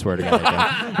statement. I swear to God I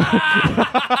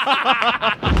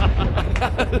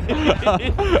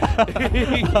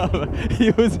don't.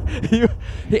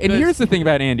 And here's the thing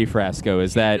about Andy Frasco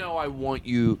is that I want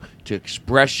you to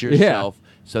express yourself.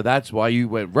 So that's why you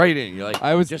went right in. You're like,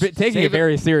 I was taking it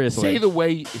very seriously. Say the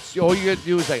way. All you got to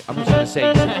do is like, I'm just going to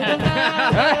say.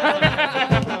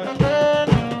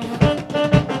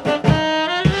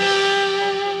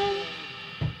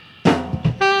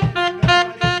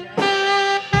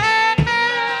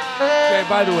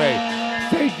 By the way,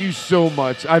 thank you so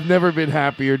much. I've never been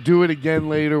happier. Do it again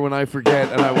later when I forget,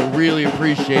 and I will really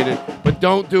appreciate it. But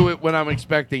don't do it when I'm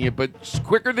expecting it, but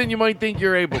quicker than you might think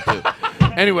you're able to.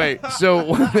 Anyway,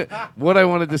 so what I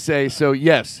wanted to say, so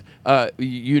yes,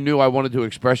 you knew I wanted to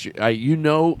express you.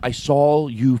 I saw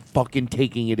you fucking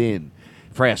taking it in,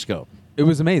 Frasco. It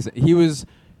was amazing.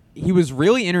 He was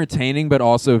really entertaining, but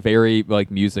also very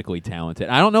musically talented.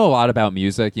 I don't know a lot about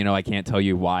music. I can't tell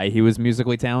you why he was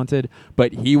musically talented,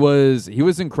 but he was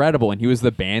incredible, and he was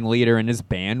the band leader, and his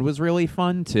band was really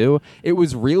fun too. It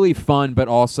was really fun, but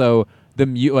also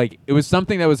it was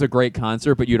something that was a great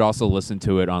concert, but you'd also listen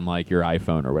to it on your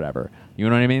iPhone or whatever. You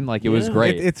know what I mean? It was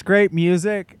great. It's great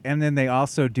music, and then they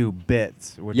also do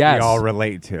bits, which we all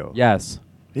relate to. Yes.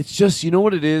 It's just, you know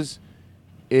what it is?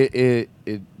 It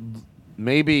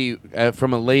maybe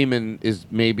from a layman is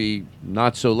maybe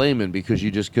not so layman because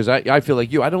I feel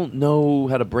like you. I don't know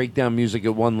how to break down music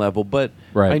at one level, but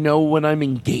I know when I'm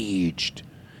engaged.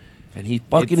 And he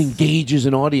fucking engages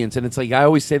an audience, and it's like I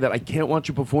always say that I can't watch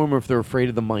a performer if they're afraid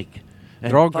of the mic.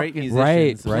 And they're all great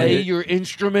musicians. Play your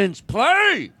instruments.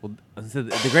 Play! Well, so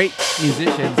the great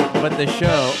musicians, but the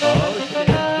show... Oh, shit.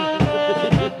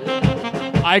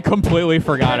 I completely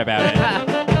forgot about it.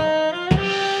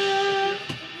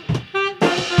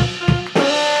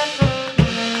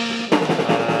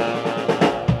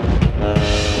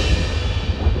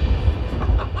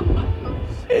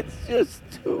 It's just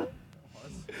too...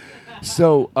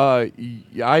 So I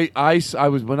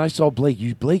was when I saw Blake,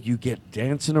 you get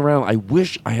dancing around. I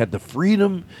wish I had the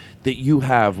freedom that you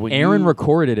have. When Aaron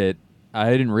recorded it. I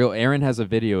didn't realize Aaron has a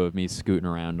video of me scooting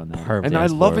around on that. And I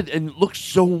love it, and it looks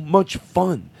so much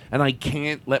fun. And I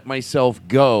can't let myself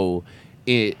go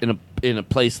in a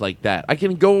place like that. I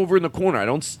can go over in the corner. I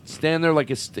don't stand there like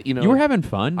a You were having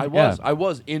fun. I Yeah.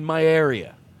 was in my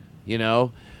area,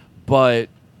 but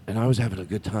and I was having a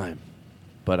good time.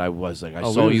 But I was like, I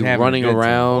saw you running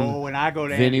around. Oh, when I go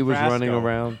to Vinny Andy was Frasco. running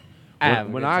around. have a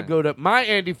When good I time. go to my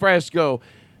Andy Frasco,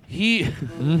 he.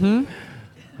 Mm-hmm.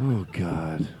 Oh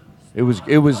God, it was.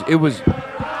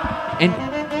 And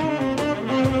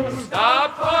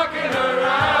Stop fucking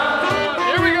around.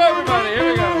 Here we go, everybody.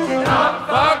 Here we go. Stop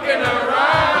fucking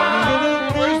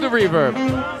around. Where's the reverb?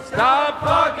 Stop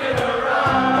fucking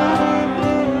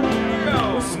around. Here we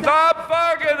go. Stop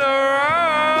fucking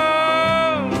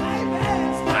around.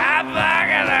 Stop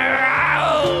fucking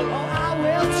around. I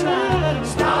will try.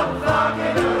 Stop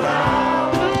fucking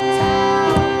around.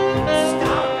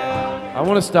 Stop. I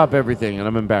want to stop everything, and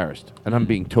I'm embarrassed, and I'm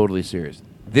being totally serious.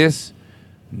 This,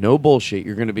 no bullshit,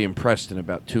 you're going to be impressed in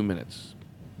about 2 minutes.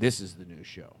 This is the new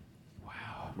show.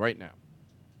 Wow. Right now.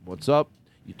 What's up?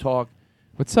 You talk.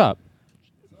 what's up?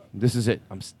 This is it.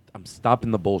 I'm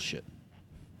stopping the bullshit.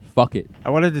 Fuck it. I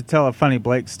wanted to tell a funny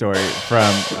Blake story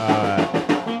from.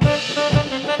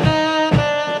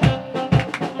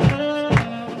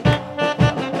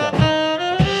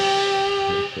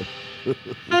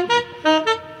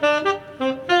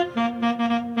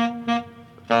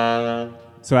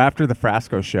 So after the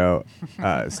Frasco show,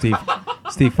 Steve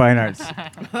Feinartz.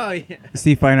 Oh yeah.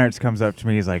 Steve Feinartz comes up to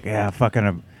me. He's like, "Yeah,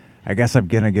 fucking, I guess I'm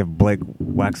gonna give Blake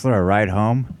Wexler a ride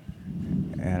home."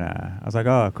 And I was like,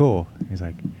 "Oh, cool." He's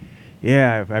like,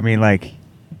 "Yeah, I mean, like,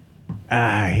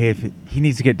 he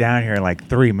needs to get down here in like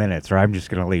 3 minutes, or I'm just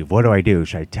gonna leave. What do I do?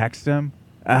 Should I text him?"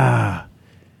 And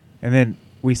then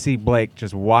we see Blake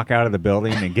just walk out of the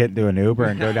building and get into an Uber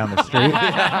and go down the street.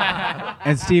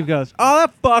 And Steve goes, "Oh,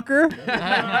 that fucker."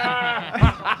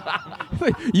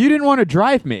 You didn't want to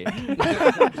drive me.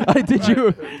 I did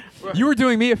you. You were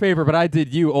doing me a favor, but I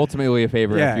did you ultimately a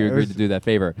favor Yeah, if you it agreed was- to do that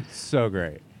favor. So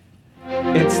great.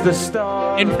 It's the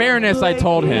star. In fairness, I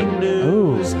told him.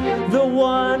 News, the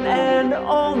one and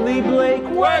only Blake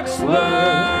Wexler.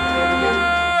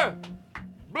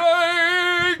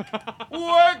 Blake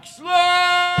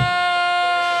Wexler!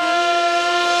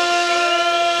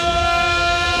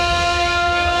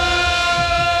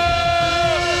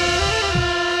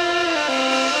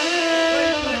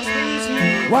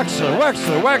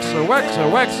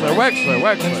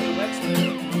 Wexler.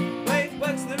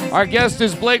 Our guest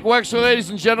is Blake Wexler, ladies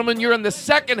and gentlemen. You're in the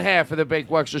second half of the Blake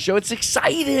Wexler Show. It's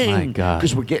exciting. My God.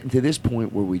 Because we're getting to this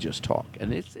point where we just talk.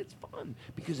 And it's fun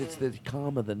because it's the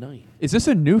calm of the night. Is this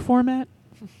a new format?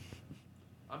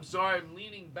 I'm sorry, I'm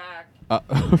leaning back.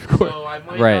 Of course. So I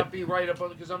might Right. not be right up on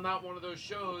because I'm not one of those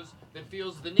shows that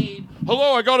feels the need.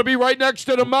 Hello, I got to be right next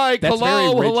to the mic. That's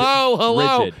hello, very rigid.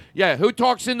 hello. Rigid. Yeah, who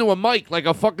talks into a mic like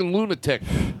a fucking lunatic?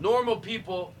 Normal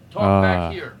people talk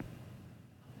back here.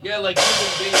 Yeah, like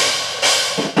human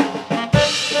beings.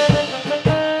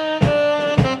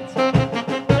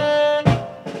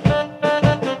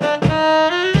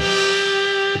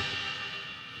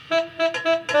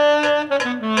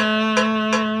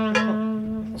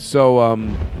 So,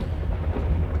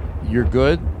 you're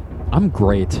good? I'm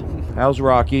great. How's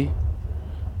Rocky?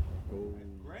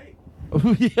 Great.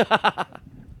 Yeah.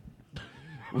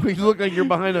 You look like you're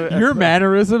behind a... Your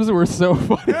mannerisms were so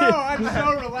funny. No, I'm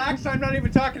so relaxed. I'm not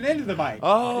even talking into the mic.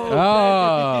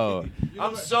 Oh.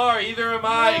 I'm sorry, either am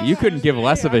I. You couldn't give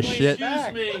less of a shit.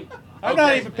 Excuse me. I'm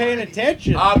not even paying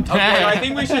attention. Okay. I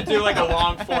think we should do like a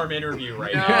long form interview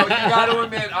right No, now. you got to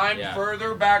admit, I'm Yeah.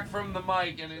 further back from the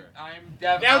mic, and I'm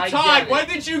definitely. Now, Todd, when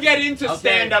did you get into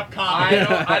stand-up comedy?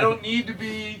 I don't need to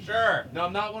be. Sure. No,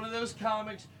 I'm not one of those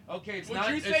comics. Okay, it's Would not.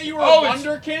 you it's- say you were oh, a it's-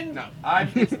 wonderkin? No,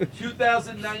 it's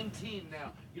 2019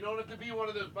 now. You don't have to be one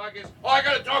of those podcasts. Oh, I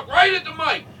got to talk right at the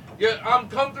mic. Yeah, I'm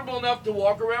comfortable enough to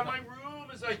walk around my room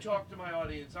as I talk to my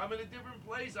audience. I'm in a different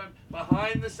place. I'm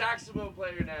behind the saxophone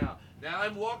player now. Now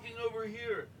I'm walking over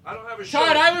here. I don't have a show.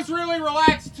 Todd, I was really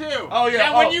relaxed too. Oh, yeah.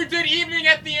 Now, when Oh. you did Evening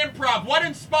at the Improv, what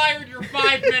inspired your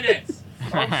 5 minutes?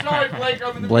 I'm sorry, Blake.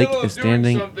 I'm in the Blake middle of is doing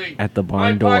standing something. at the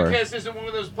barn My door. podcast isn't one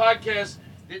of those podcasts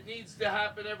that needs to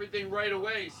happen everything right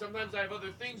away. Sometimes I have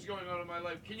other things going on in my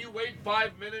life. Can you wait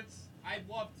 5 minutes? I'd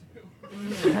love to.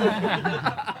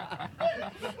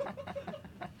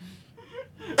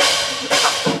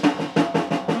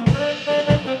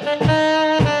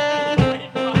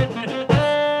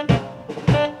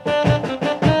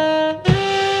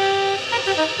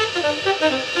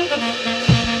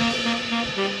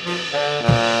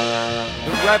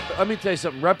 Let me tell you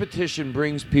something. Repetition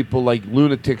brings people like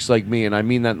lunatics like me, and I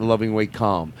mean that in a loving way,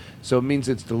 calm. So it means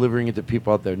it's delivering it to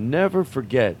people out there. Never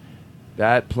forget,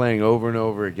 that playing over and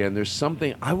over again. There's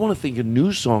something I want to think of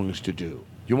new songs to do.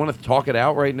 You want to talk it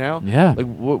out right now? Yeah. Like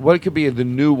what could be the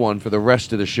new one for the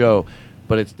rest of the show?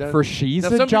 But it's done. For She's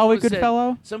Now, a some Jolly people Good said-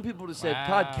 Fellow? Some people have said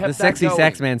Todd kept The that Sexy going.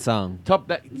 Sax Man song.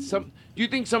 Do you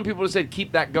think some people have said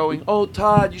keep that going? Oh,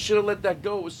 Todd, you should have let that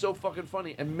go. It was so fucking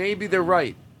funny. And maybe they're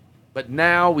right. But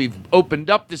now we've opened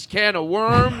up this can of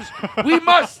worms. We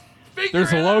must figure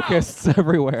There's it out. locusts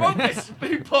everywhere. Focus,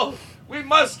 people. We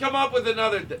must come up with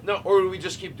another. No, or do we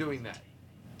just keep doing that?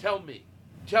 Tell me.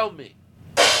 Tell me.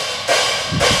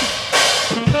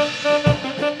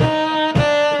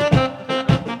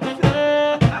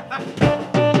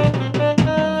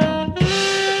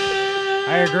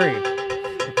 I agree.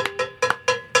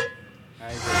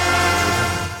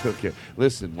 Okay.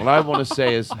 Listen, what I want to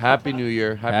say is Happy New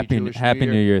Year. Happy Jewish Happy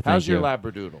New Year. How's Thank your you.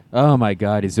 Labradoodle? Oh my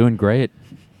God, he's doing great.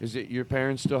 Is it your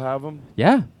parents still have him?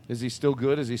 Yeah. Is he still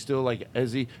good? Is he still like?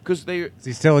 Is he? Because they. Is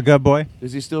he still a good boy?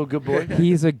 Is he still a good boy?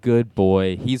 He's a good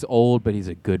boy. He's old, but he's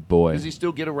a good boy. Does he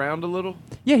still get around a little?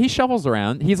 Yeah, he shuffles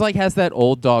around. He's like has that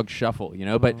old dog shuffle, you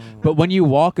know. But when you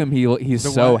walk him,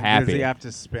 he's so happy. Does he have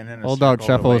to spin in a Old Dog circle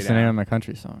Shuffle to is lay the name down? of my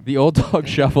country song. The old dog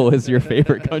shuffle is your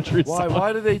favorite country Why? song.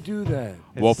 Why do they do that?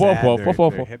 It's Woof, sad. woof, Their- woof,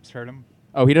 woof, their woof. hips hurt him.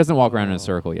 Oh, he doesn't walk around in a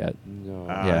circle yet. No.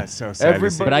 Yeah. That's so sad.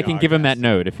 to see But I the can dog give him that has-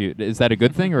 note. If you is that a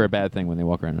good thing or a bad thing when they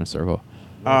walk around in a circle?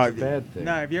 That's a bad thing.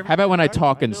 No, have you ever How about when I tried?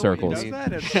 talk in know he circles? does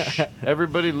that. It's-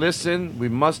 Everybody, listen. We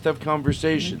must have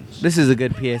conversations. This is a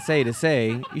good PSA to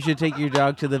say. You should take your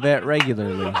dog to the vet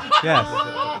regularly.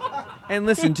 Yes. And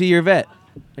listen to your vet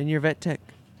and your vet tech.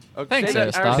 Thanks, Say that,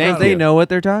 Aristotle. Since they know what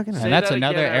they're talking about. And that's that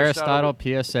another again, Aristotle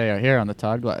PSA here on the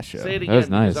Todd Glass Show. Say it That again was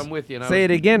nice. because I'm with you. and I Say was-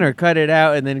 it again or cut it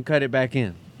out and then cut it back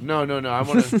in. No. I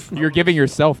want to. You're giving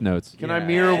yourself notes. Can I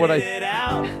mirror what Edit I? it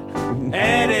out,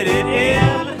 edit it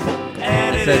in,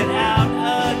 edit said- it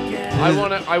out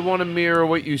again. I want to mirror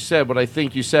what you said. What I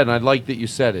think you said, and I like that you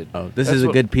said it. Oh, this That's is a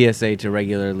what- good PSA to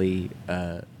regularly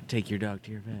take your dog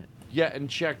to your vet. Yeah, and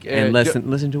check And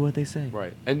listen to what they say.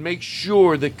 Right, and make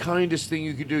sure the kindest thing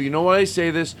you could do. You know why I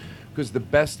say this? Because the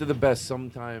best of the best,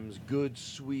 sometimes good,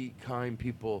 sweet, kind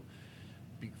people,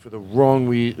 for the wrong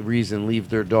reason, leave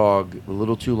their dog a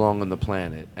little too long on the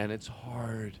planet, and it's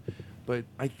hard. But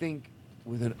I think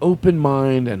with an open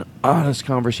mind and honest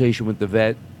conversation with the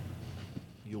vet,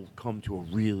 you'll come to a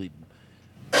really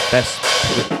best.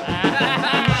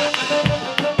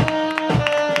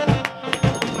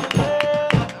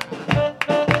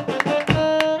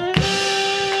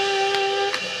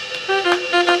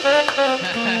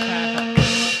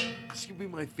 This could be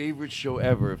my favorite show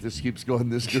ever if this keeps going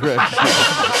this direction.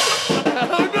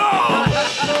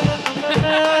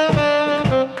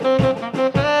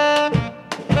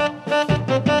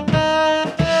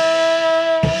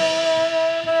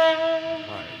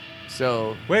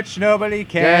 So, Which nobody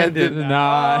can deny.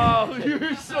 Nah. Oh,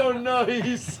 you're so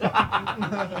nice.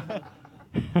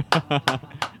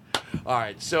 All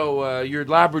right, so your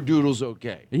Labradoodle's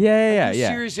okay. Yeah.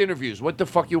 Serious interviews. What the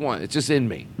fuck you want? It's just in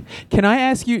me. Can I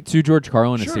ask you, to George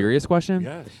Carlin, Sure. a serious question?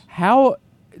 Yes. How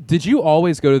did you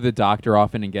always go to the doctor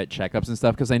often and get checkups and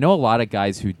stuff? Because I know a lot of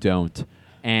guys who don't.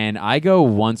 And I go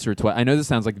once or twice. I know this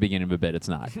sounds like the beginning of a bit. It's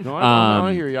not. No,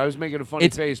 I hear you. I was making a funny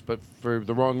it's- face, but for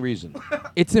the wrong reason.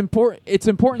 It's important. It's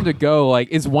important to go. Like,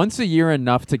 is once a year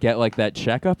enough to get like that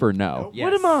checkup or no?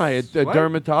 What am I, a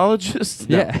dermatologist?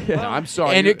 No. Yeah. No, I'm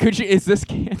sorry. And is this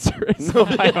cancerous? No,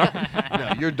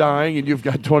 you're dying, and you've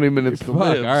got 20 minutes to Fuck,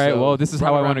 live. all right, so well, this is run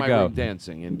how I around wanna my go. room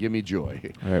dancing and give me joy.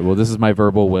 All right. Well, this is my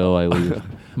verbal will. I leave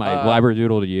my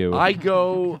Labradoodle to you. I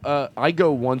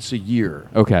go once a year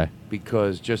okay.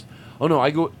 because just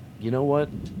I go. You know what?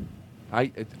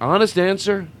 Honest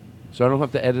answer, so I don't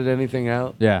have to edit anything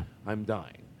out. Yeah. I'm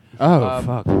dying. Oh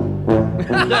fuck.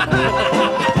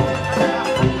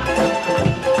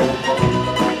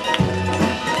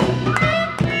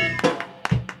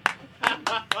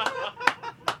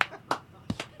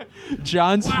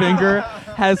 John's finger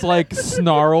has like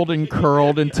snarled and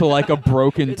curled into like a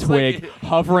broken twig,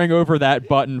 hovering over that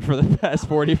button for the past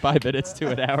 45 minutes to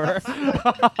an hour.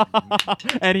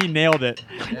 And he nailed it.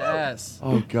 Yes.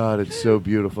 Oh God, it's so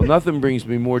beautiful. Nothing brings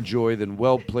me more joy than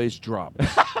well-placed drops.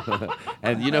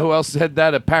 And you know who else said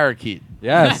that? A parakeet.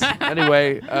 Yes.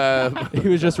 Anyway, He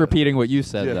was just repeating what you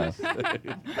said, Yes.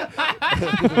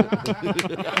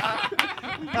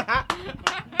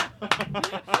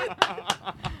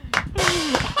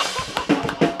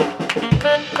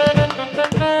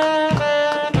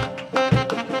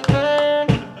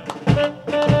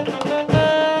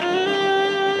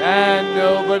 and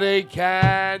nobody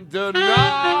can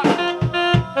deny.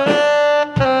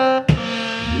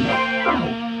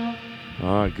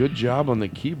 Good job on the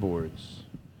keyboards.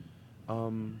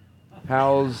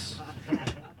 How's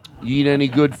you eat any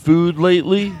good food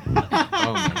lately?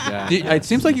 Oh my god! It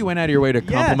seems like you went out of your way to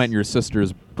compliment your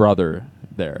sister's brother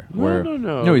there.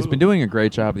 No. He's been doing a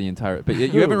great job the entire. But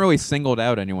you haven't really singled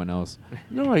out anyone else.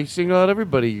 No, I single out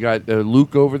everybody. You got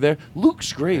Luke over there.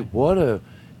 Luke's great.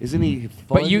 Isn't he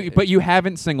fun? But you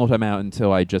haven't singled him out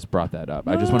until I just brought that up.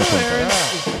 I just want to point that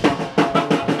out.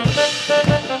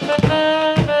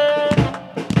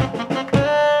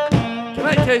 Can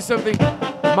I tell you something?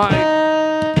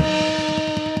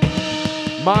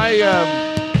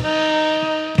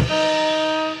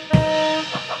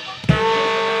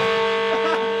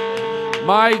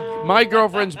 My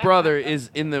girlfriend's brother is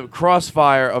in the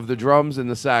crossfire of the drums and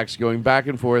the sax going back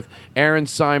and forth. Aaron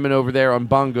Simon over there on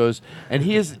bongos, and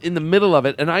he is in the middle of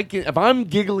it. And if I'm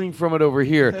giggling from it over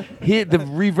here, the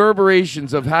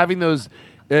reverberations of having those.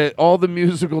 All the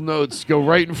musical notes go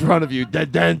right in front of you. Da,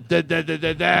 da, da, da, da,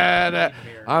 da, da, da.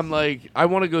 I'm like, I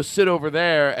want to go sit over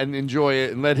there and enjoy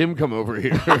it and let him come over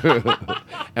here.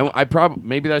 And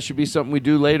maybe that should be something we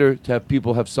do later to have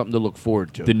people have something to look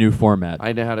forward to. The new format.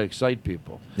 I know how to excite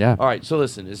people. Yeah. All right, so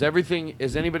listen, does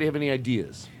anybody have any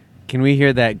ideas? Can we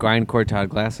hear that grindcore Todd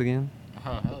Glass again?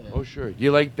 Oh, sure. Do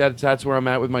you like that? That's where I'm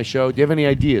at with my show. Do you have any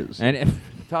ideas? And if,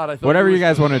 Todd, I thought whatever you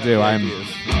guys want to do, I love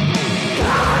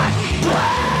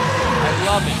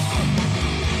it.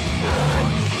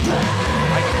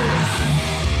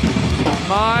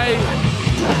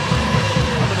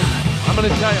 I'm gonna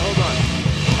tell you. Hold on.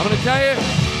 I'm gonna tell you.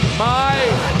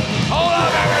 Hold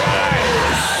on, everybody.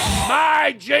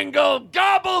 My jingle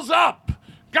gobbles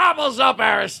up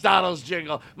Aristotle's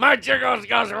jingle. My jingle goes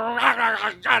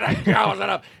gobbles it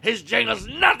up. His jingle's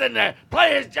nothing there.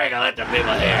 Play his jingle. Let the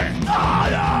people hear.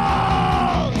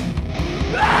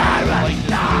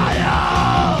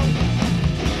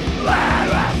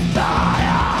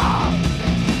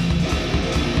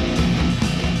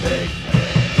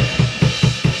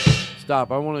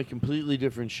 Stop! I want a completely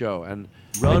different show. And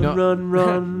run.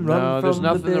 No, there's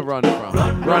nothing to run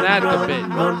from. Run at the bit.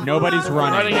 Nobody's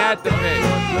running. Running at the bit.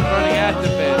 Running at the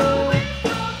bit.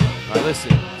 All right,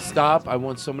 listen. Stop! I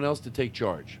want someone else to take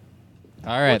charge.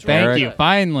 All right, thank you.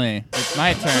 Finally, it's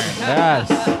my turn. Yes.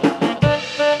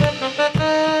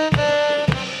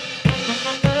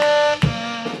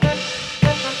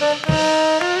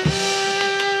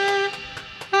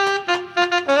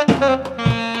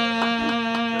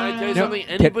 Something.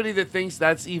 Anybody that thinks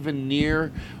that's even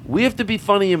near, we have to be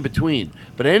funny in between.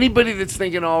 But anybody that's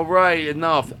thinking, all right,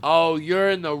 enough. Oh, you're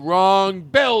in the wrong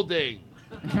building.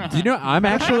 Do you know I'm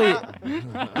actually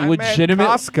legitimate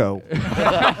Costco.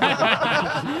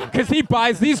 Because he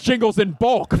buys these jingles in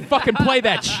bulk. Fucking play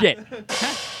that shit.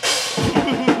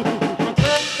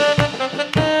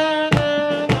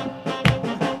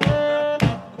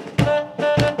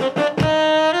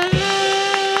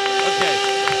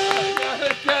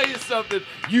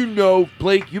 You know,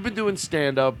 Blake, you've been doing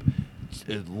stand-up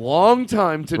a long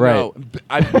time to know.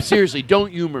 Seriously,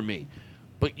 don't humor me.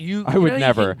 But I would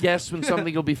never you can guess when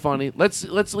something will be funny. Let's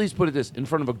at least put it this in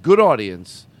front of a good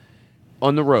audience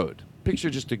on the road. Picture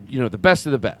just the best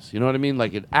of the best. You know what I mean?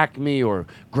 Like at Acme or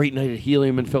Great Night at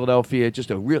Helium in Philadelphia.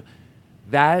 Just a real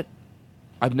that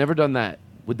I've never done that.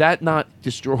 Would that not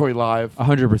destroy live?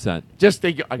 100%. Just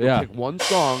think I can pick one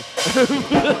song.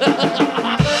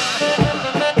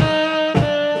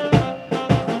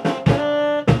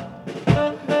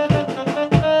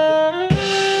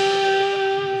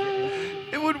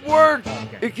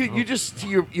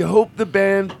 You hope the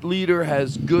band leader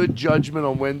has good judgment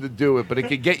on when to do it, but it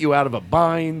can get you out of a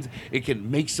bind. It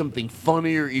can make something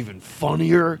funnier, even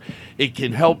funnier. It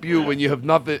can help you when you have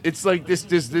nothing. It's like this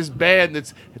band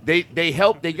that's they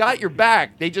got your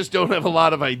back. They just don't have a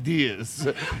lot of ideas.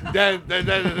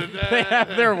 They have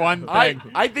their one thing.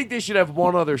 I think they should have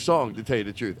one other song, to tell you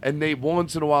the truth, and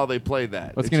once in a while they play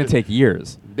that. It's going to take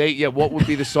years. What would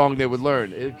be the song they would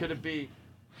learn? Could it be?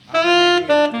 No,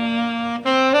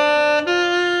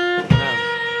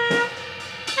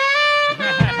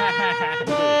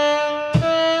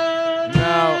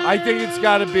 I think it's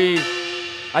got to be.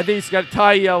 I think it's got to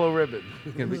tie yellow ribbon.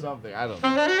 It's gonna be something. I don't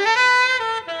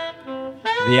know.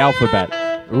 The alphabet.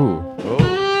 Ooh. Oh.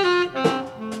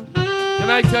 Can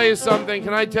I tell you something?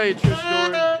 Can I tell you a true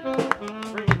story?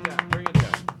 Bring it down. Bring it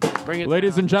down. Bring it.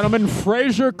 Ladies and gentlemen,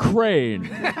 Fraser Crane.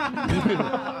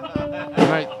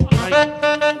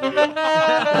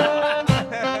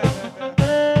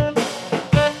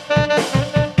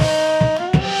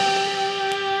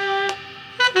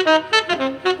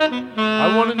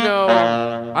 I want to know.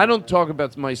 I don't talk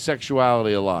about my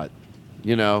sexuality a lot,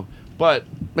 but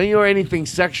or anything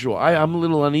sexual. I'm a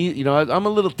little uneasy. You know, I'm a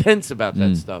little tense about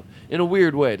that stuff in a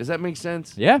weird way. Does that make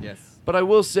sense? Yeah. Yes. But I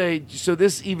will say, so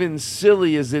this, even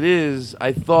silly as it is,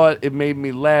 I thought it made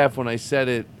me laugh when I said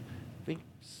it, I think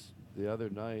the other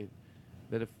night,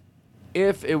 that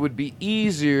if it would be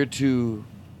easier to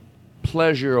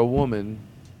pleasure a woman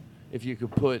if you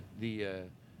could put the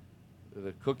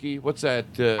cookie, what's that?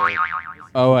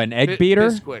 Oh, an egg beater?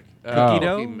 Bisquick. Cookie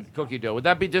dough? Cookie dough. Would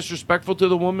that be disrespectful to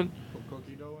the woman?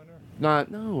 Cookie dough in her?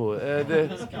 No, the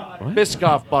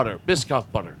Biscoff butter.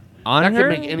 Biscoff butter. On that her?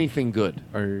 could make anything good.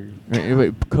 Or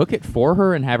cook it for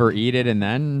her and have her eat it, and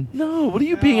then. No, what are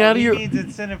you being out of your? He needs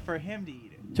incentive for him to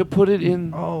eat it. To put it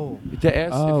in. Oh. To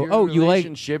ask if you're in a you like-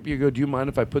 relationship, you go, do you mind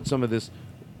if I put some of this?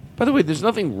 By the way, there's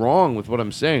nothing wrong with what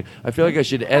I'm saying. I feel like I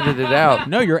should edit it out.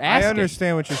 No, you're asking. I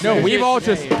understand what you're No, saying. we've all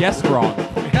just guessed wrong.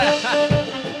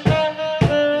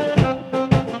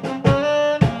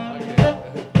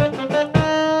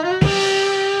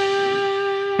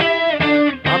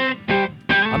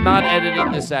 I'm not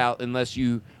editing this out unless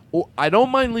you. Or I don't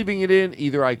mind leaving it in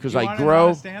either. Because I want an grow.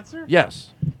 honest answer?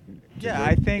 Yes. Yeah,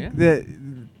 I think that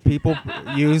people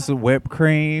use whipped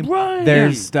cream. Right.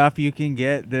 There's stuff you can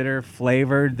get that are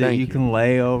flavored that Thank you you. can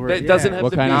lay over. That doesn't have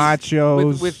What to kind be of-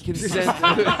 Nachos. with consent.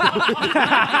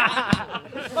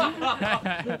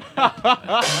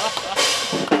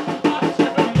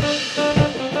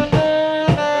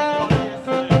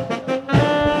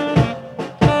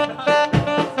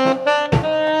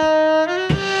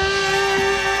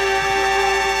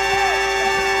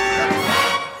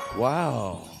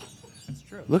 Wow. That's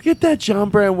true. Look at that John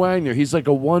Brand Wagner. He's like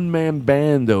a one-man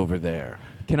band over there.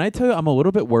 Can I tell you, I'm a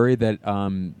little bit worried that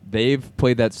they've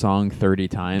played that song 30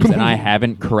 times, and I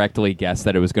haven't correctly guessed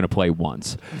that it was going to play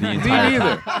once the entire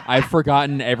time. I've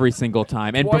forgotten every single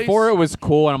time. And Twice. before it was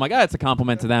cool, and I'm like, it's a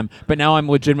compliment to them. But now I'm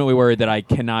legitimately worried that I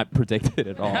cannot predict it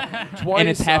at all. And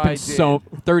it's I happened did. so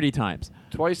 30 times.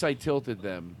 Twice I tilted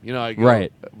them. You know, I go,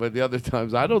 Right. But the other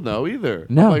times, I don't know either.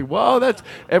 No. I'm like, well, that's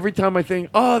every time I think,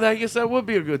 I guess that would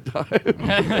be a good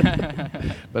time.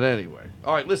 But anyway.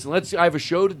 All right, listen, let's see. I have a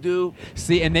show to do.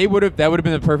 See, and that would have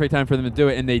been the perfect time for them to do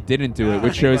it, and they didn't do it,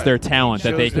 which shows their talent that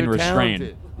Shows they can they're restrain.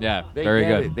 talented. Yeah, They very get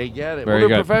good. It. They get it. Very Well,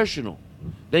 they're good. professional.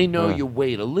 They know you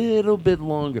wait a little bit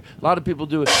longer. A lot of people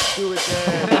do it. Do it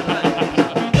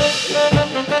there.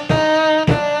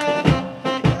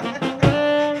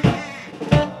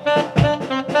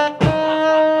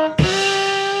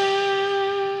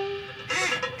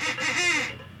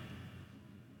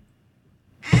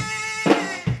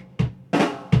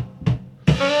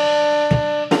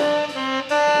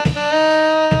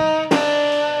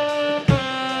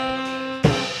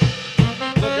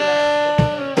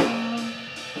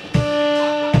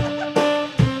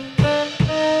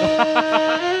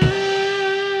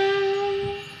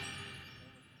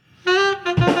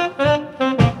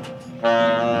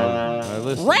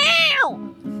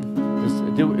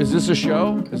 Is this a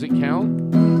show? Does it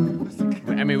count?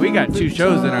 I mean, we got 2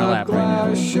 shows in our lap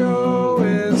right now.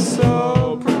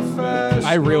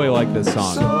 I really like this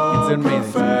song. It's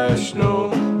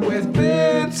amazing. With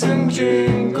bits and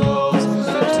jingles,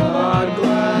 the Todd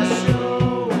Glass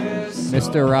Show is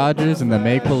Mr. Rogers and the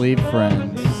Make Believe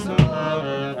Friends.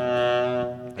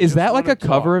 Is that like a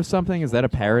cover of something? Is that a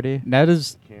parody? That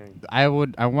is, I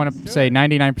want to say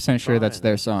 99% sure that's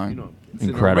their song. It's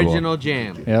Incredible. An original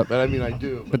jam. Yep. But I mean, I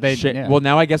do. But they, Shit. yeah. Well,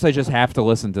 now I guess I just have to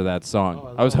listen to that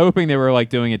song. I was hoping they were like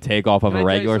doing a takeoff of Can a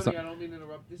I tell you regular something? song. I don't mean to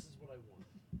interrupt. This is what I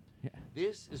want.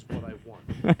 This is what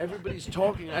I want. Everybody's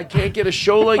talking. I can't get a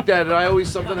show like that, and I always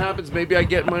something happens. Maybe I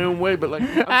get in my own way, but like, I'm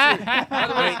saying, by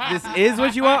the way, Wait, this is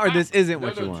what you want, or this isn't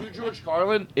what you to want? George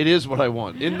Carlin, it is what I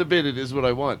want. In the bit, it is what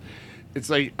I want. It's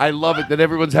like I love it that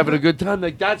everyone's having a good time.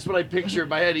 Like that's what I picture in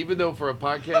my head. Even though for a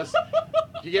podcast,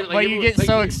 you get like But you get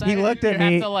so like, excited. He looked at you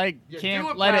me- have to like do can't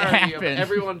a let it parody of happen.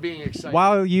 Everyone being excited.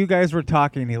 While you guys were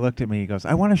talking, he looked at me. He goes,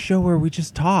 "I want a show where we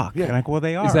just talk." Yeah. And I go, "Well,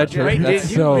 they are." Is that true? Wait, That's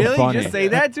did you so really funny. just say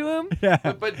that to him?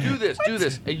 But do this.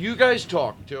 And you guys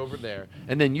talk to over there,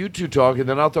 and then you two talk, and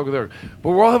then I'll talk with her.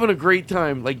 But we're all having a great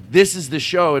time. Like this is the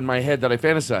show in my head that I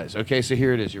fantasize. Okay, so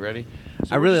here it is. You ready?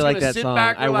 So I we're really just like gonna that sit song.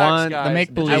 back, I relax, want guys, the Make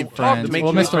and Believe just talk. Friends. The Make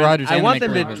Well, Believe Mr. Friends. Rogers I and want the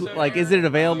them Make to, Believe like, is it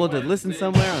available to listen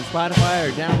somewhere on Spotify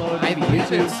or download? I Maybe believe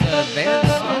YouTube? it's their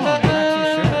song. I'm not too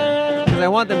sure. Because I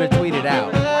want them to tweet it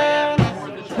out.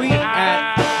 Tweet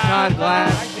at Todd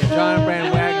Glass, John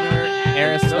Brand Wagner,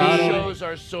 Aristotle. shows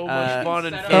are so much fun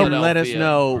in and Philadelphia. let us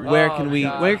know where can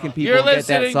people You're get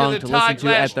that listening song to to the listen Todd to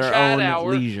at Glass their Chat own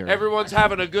Hour. leisure. Everyone's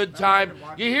having a good time.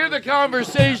 You hear the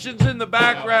conversations in the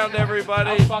background,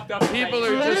 everybody. People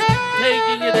are just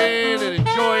taking it in and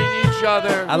enjoying each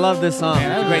other. I love this song.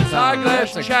 Yeah, It's a great Todd song.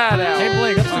 Glass Chat Hour. Hey,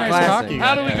 Blake, that's a nice classic. talkie.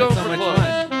 How do we go so for much close?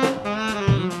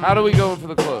 fun. How do we go for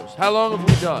the close? How long have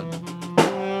we done?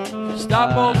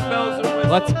 Stop all the bells and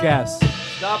whistles. Let's guess.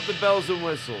 Stop the bells and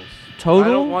whistles. Total?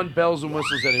 I don't want bells and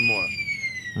whistles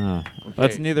anymore.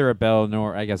 That's neither a bell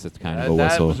nor, I guess it's kind of a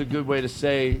That whistle. was a good way to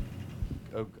say,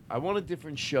 I want a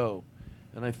different show,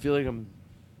 and I feel like I'm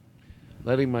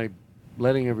letting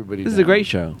everybody. This is a great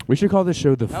show. We should call this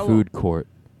show the How Food Court.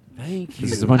 Thank you.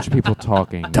 This is a bunch of people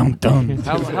talking. Dum dum.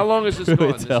 How long is this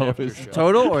going? This after show?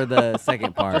 Total or the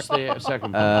second part? Just the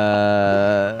second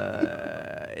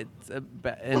part. It's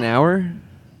about an hour.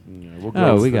 Yeah, we'll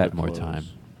go We for got the more close. time.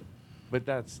 But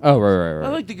that's. Oh, right. I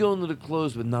like to go into the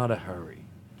close, but not a hurry.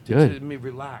 Good. Let me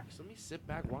relax. Let me sit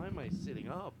back. Why am I sitting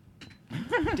up?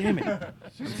 Damn it.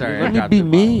 I'm sorry. I Let me got be the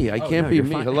me. ball. I Oh, can't no, be you're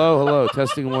me. fine. Hello.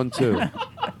 Testing 1 2.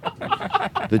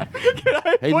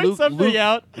 Hey, Luke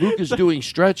is doing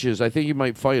stretches. I think he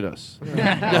might fight us.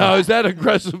 No, is that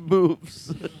aggressive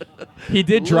moves? He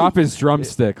did drop his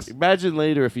drumsticks. Imagine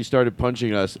later if he started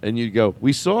punching us and you'd go,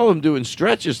 we saw him doing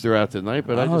stretches throughout the night,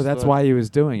 but I just that's thought, why he was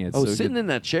doing it. I was sitting in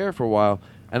that chair for a while,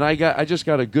 and I just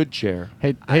got a good chair.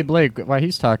 Hey, Blake. While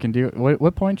he's talking,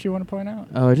 what point do you want to point out?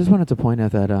 Oh, I just wanted to point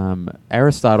out that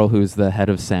Aristotle, who's the head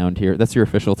of sound here, that's your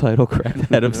official title, correct?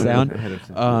 Head of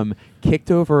sound. Kicked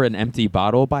over an empty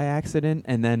bottle by accident,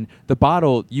 and then the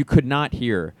bottle you could not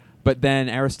hear. But then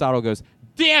Aristotle goes,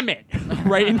 "Damn it!"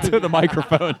 right into the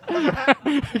microphone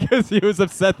because he was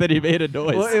upset that he made a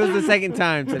noise. Well, it was the second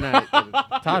time tonight.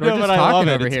 Todd, No, we're just but I love talking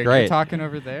it. over It's here. great. You're talking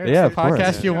over there. Yeah, It's the of course.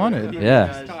 podcast you wanted.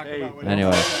 Yeah.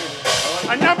 Anyway.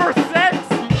 Number 6.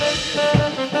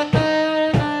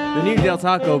 The new Del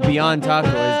Taco Beyond Taco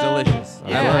is delicious.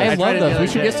 Yeah, I love those. We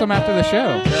should get some after the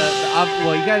show.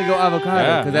 Well, you got to go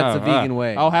avocado because that's the vegan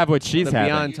way. I'll have what she's the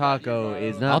having. Beyond Taco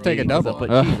is not. I'll take a vegan, double. but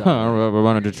put cheese on it. We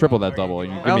wanted to triple that double.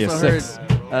 You give me a also 6.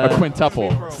 A quintuple.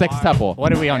 Sextuple.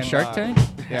 What are we on Shark Tank?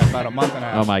 Yeah, about a month and a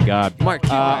half. Oh my God! Mark,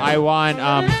 I want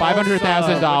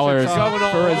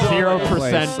 $500,000 for a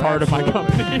 0% part of my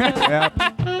company. Yep.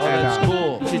 That's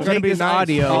cool. should gonna take be this nice.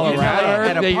 audio Colorado.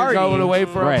 at a That party. you're going away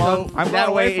for Right. a month. I'm that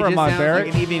going way away for it a just month, sounds Eric.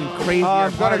 like an even crazier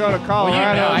I'm going to go to party.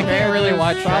 Colorado. I can't really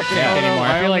watch Shark Tank Colorado, anymore.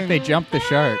 I feel like Wyoming. they jumped the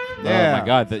shark. Yeah. Oh my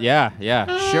God! Yeah.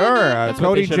 Sure. That's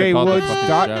what they should've called the fucking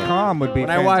CodyJWoods.com would be When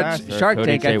I watch fantastic. Shark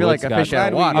Tank, I feel like a fish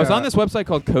out of water. I was on this website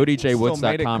called Still made it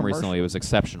CodyJWoods.com recently. It was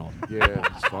exceptional. Yeah,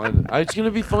 it's fun. It's going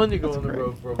to be fun to go on the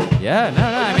road for a month. Yeah, no.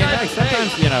 I mean, like,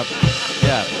 sometimes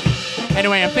yeah.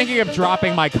 Anyway, I'm thinking of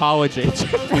dropping my college age.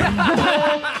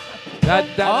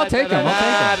 I'll take them.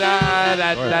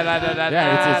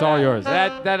 Yeah, it's all yours.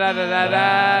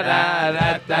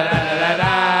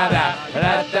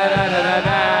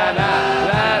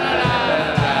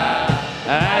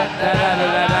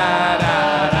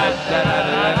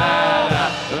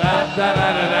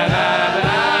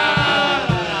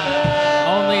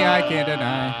 Only I can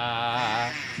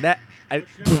deny.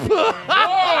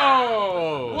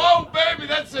 Whoa, baby,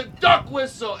 that's a duck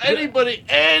whistle.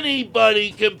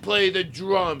 Anybody can play the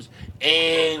drums.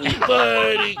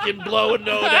 Anybody can blow a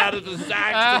note out of the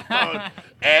saxophone.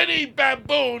 Any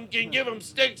baboon can give them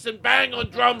sticks and bang on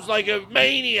drums like a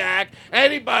maniac.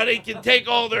 Anybody can take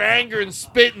all their anger and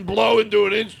spit and blow into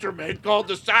an instrument called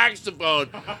the saxophone.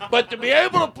 But to be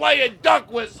able to play a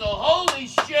duck whistle, holy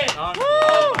shit.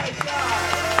 Oh, my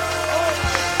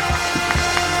God.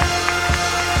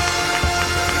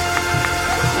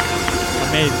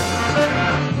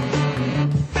 Amazing.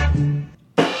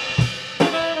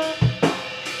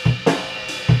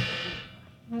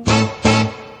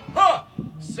 Huh.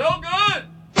 So good.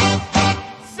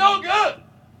 So good.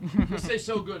 We say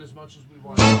so good as much as we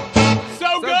want.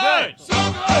 So good.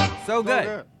 So good. So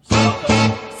good.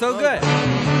 So good. So good.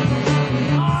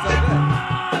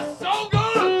 So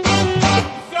good.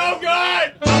 So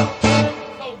good.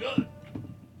 So good.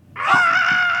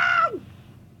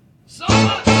 So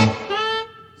good.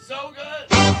 So good.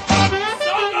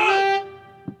 So good.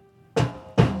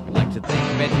 I'd like to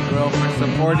thank Betty Grill for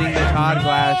supporting the Todd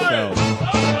Glass Show. So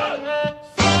good.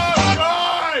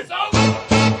 So good.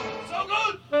 So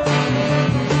good.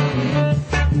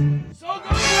 So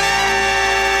good.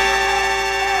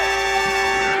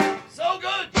 So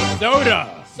good.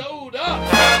 Soda. Soda.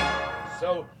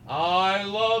 So I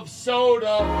love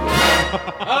soda.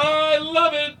 I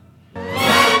love it.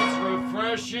 It's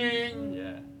refreshing.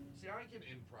 Yeah. See, I can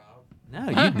improv. No,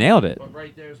 you nailed it. But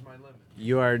right there's my limit.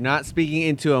 You are not speaking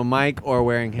into a mic or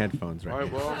wearing headphones right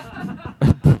now. Well,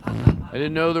 I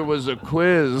didn't know there was a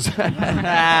quiz.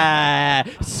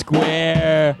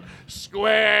 Square.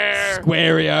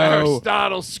 Squario.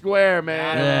 Aristotle Square,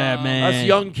 man. Yeah, man. Us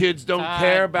young kids don't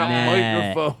care about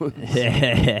microphones.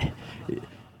 Hi,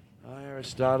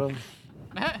 Aristotle.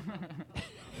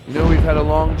 You know, we've had a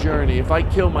long journey. If I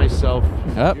kill myself,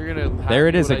 you're going to there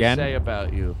it is what again. I say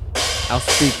about you. I'll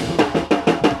speak.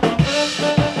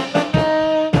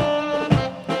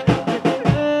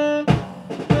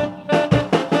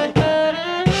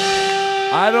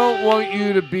 I don't want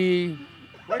you to be...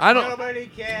 I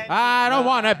don't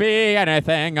want to be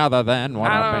anything other than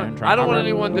what I've been trying I don't to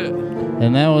want be. anyone to...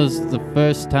 And that was the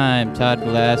first time Todd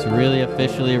Glass really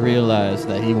officially realized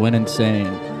that he went insane.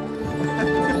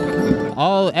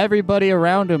 Everybody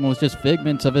around him was just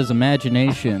figments of his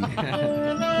imagination.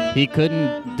 He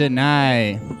couldn't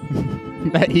deny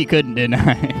that he couldn't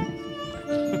deny.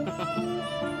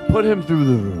 Put him through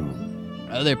the room.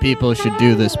 Other people should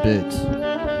do this bit.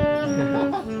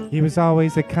 He was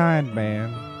always a kind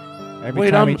man. Every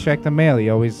Wait, time he checked the mail, he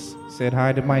always said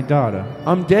hi to my daughter.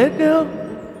 I'm dead now?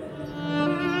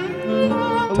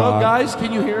 Hello, Todd. guys?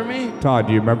 Can you hear me? Todd,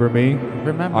 do you remember me?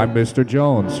 Remember. I'm Mr.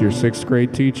 Jones, your 6th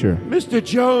grade teacher. Mr.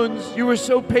 Jones, you were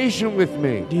so patient with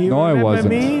me. No, I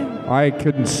wasn't. I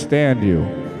couldn't stand you.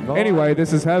 Anyway,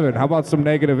 this is heaven. How about some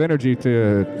negative energy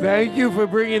to... Thank you for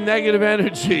bringing negative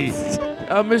energy.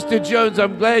 Mr. Jones,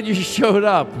 I'm glad you showed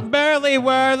up. Burly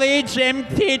Whirly, gym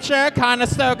teacher,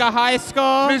 Conestoga High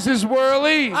School. Mrs.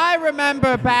 Whirly. I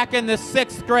remember back in the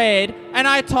 6th grade, and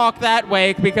I talk that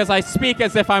way because I speak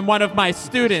as if I'm one of my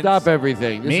students. Stop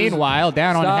everything. Meanwhile,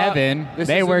 down on heaven,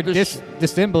 they were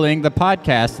disassembling the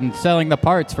podcast and selling the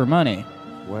parts for money.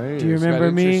 Wait, Do you remember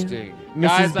me?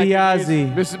 Mrs.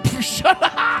 Biazzi. Mrs. Shut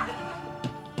up!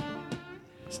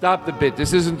 Stop the bit.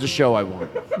 This isn't the show I want.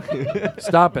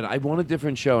 Stop it. I want a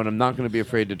different show, and I'm not going to be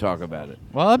afraid to talk about it.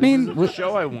 Well, I mean, the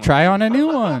show I want. Try on a new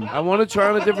one. I want to try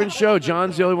on a different show.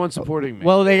 John's the only one supporting me.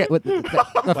 Well, the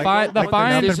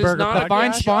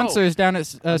fine sponsors down at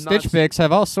Stitch Fix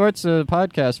have all sorts of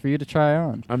podcasts for you to try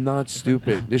on. I'm not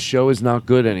stupid. This show is not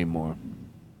good anymore.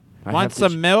 Want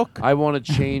some milk? I want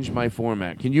to change my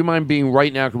format. Can you mind being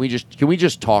right now? Can we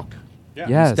just talk? Yeah.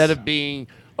 Yes. Instead of being,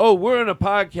 oh, we're in a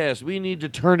podcast, we need to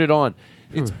turn it on.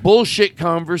 It's bullshit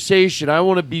conversation. I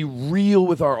want to be real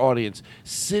with our audience.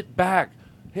 Sit back.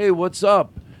 Hey, what's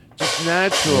up? Just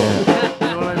natural. You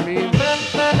know what I mean?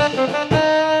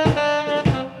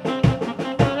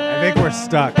 I think we're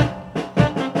stuck.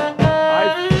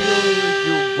 I feel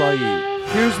like you're right.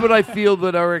 Here's what I feel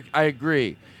that I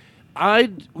agree.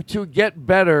 To get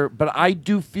better, but I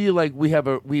do feel like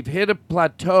we've hit a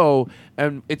plateau,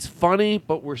 and it's funny,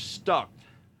 but we're stuck.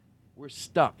 We're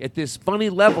stuck at this funny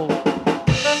level. We're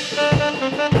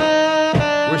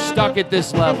stuck at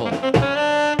this level.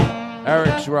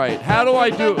 Eric's right. How do I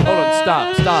do? Hold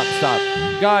on. Stop.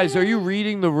 Guys, are you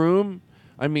reading the room?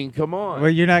 I mean, come on. Well,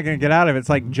 you're not going to get out of it. It's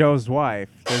like Joe's wife.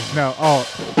 There's no... Oh.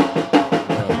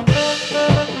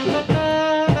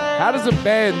 How does a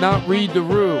band not read the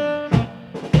room?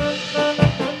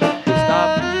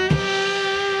 Stop.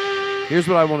 Here's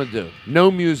what I want to do. No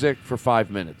music for 5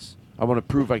 minutes. I want to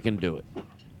prove I can do it.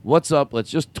 What's up?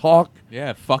 Let's just talk.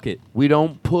 Yeah, fuck it. We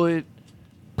don't put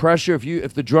pressure.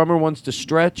 If the drummer wants to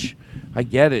stretch, I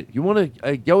get it. You want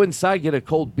to go inside, get a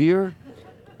cold beer,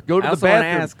 go to I the also want to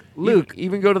bathroom. ask, Luke,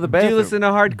 even go to the do bathroom. you listen to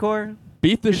hardcore?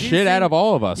 Beat the shit out of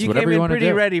all of us. Whatever you want to do. You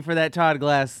came in pretty ready for that Todd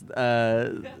Glass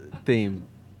theme.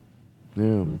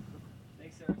 Yeah.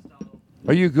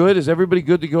 Are you good? Is everybody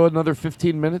good to go another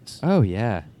 15 minutes? Oh,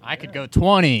 yeah. I could go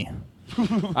 20.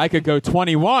 I could go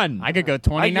 21. I could go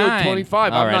 29. I can go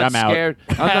 25. All right, I'm I'm not out. scared.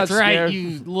 I'm not That's right, scared.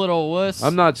 you little wuss.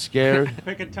 I'm not scared.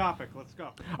 Pick a topic. Let's go.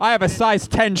 I have a size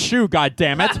 10 shoe,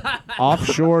 goddammit.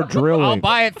 Offshore drilling. I'll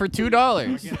buy it for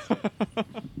 $2.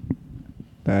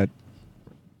 That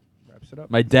wraps it up.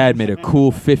 My dad made a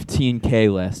cool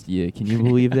 15K last year. Can you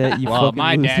believe that? You Well, fucking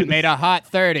my dad losers? made a hot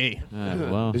 30.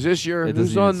 Well, Is this your... it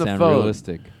Who's doesn't on even the sound phone?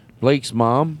 realistic. Blake's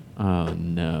mom? Oh,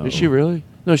 no. Is she really?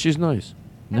 No, she's nice.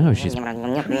 No, she's... yeah,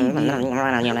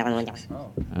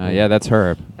 that's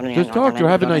her. Just talk to her.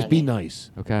 Have a nice... Be nice.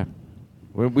 Okay.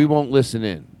 We won't listen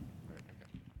in.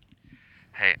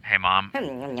 Hey, Mom. No,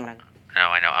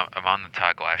 I know. I'm on the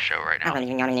Todd Glass show right now. Can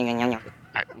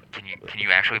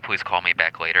you actually please call me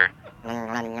back later? Mom,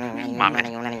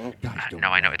 no,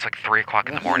 I know. It's like 3 o'clock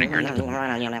in the morning.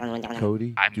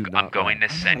 Cody, I'm going to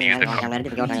send you the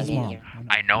card.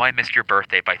 I know I missed your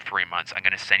birthday by 3 months. I'm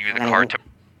going to send you the card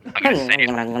I'm going to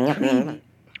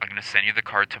send you the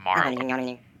card tomorrow.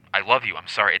 I love you. I'm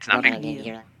sorry. It's not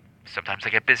big. Sometimes I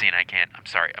get busy and I can't. I'm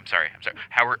sorry.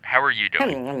 How are you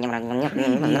doing?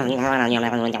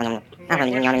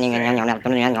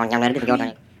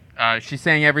 She's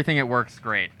saying everything at work's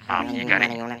great.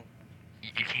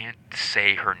 You can't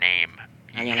say her name.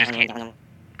 You just can't.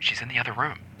 She's in the other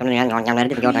room. Okay, all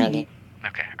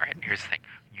right. Here's the thing.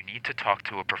 You need to talk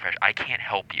to a professional. I can't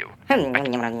help you.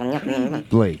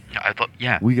 Blake.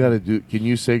 Yeah. We gotta do. Can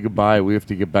you say goodbye? We have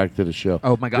to get back to the show.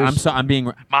 Oh my God, I'm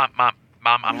being.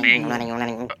 Mom, I'm being.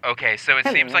 Okay, so it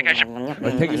seems like I should.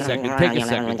 Take a second. Take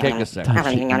a second.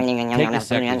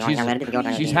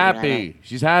 She's happy.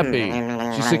 She's happy.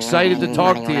 She's excited to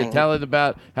talk to you. Tell her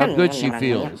about how good she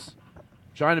feels.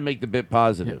 Trying to make the bit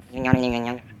positive.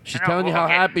 She's telling you how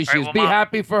happy she is. Be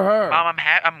happy for her. Mom,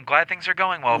 I'm glad things are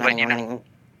going well, but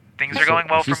things are going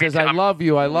well for me. She says, "I love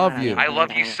you. I love you." I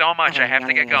love you so much. I have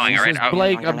to get going. She All says, right,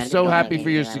 Blake, I'm so happy for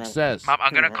your success. Mom,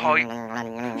 I'm gonna call you.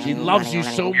 She loves you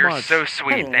so You're much. so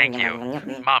sweet. Thank you,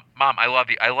 Mom. I love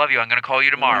you. I love you. I'm gonna call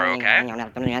you tomorrow. Okay?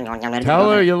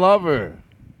 Tell her you love her.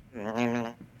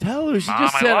 Tell her. She Mom,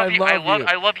 just said, "I love you."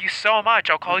 I love you so much.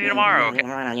 I'll call you tomorrow. Okay?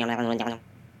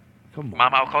 Come on.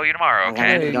 Mom, I'll call you tomorrow.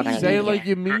 Okay? Hey, say it like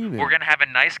you mean it. We're gonna have a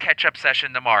nice catch-up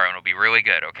session tomorrow, and it'll be really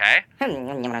good. Okay?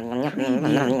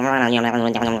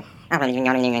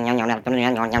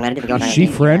 Is she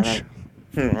French?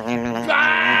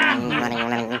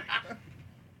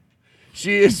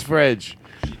 She is French.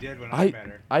 She did when I met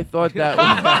her. I thought that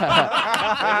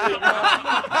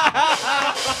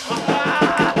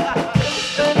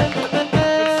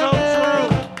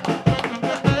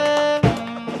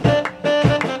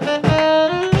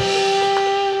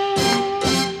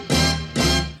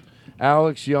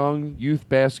Alex Young, youth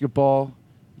basketball.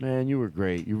 Man, you were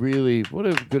great. You really, what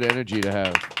a good energy to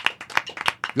have.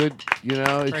 Good, you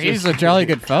know. It's He's a jolly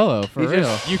good fellow, for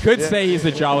real. You could say he's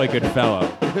a jolly good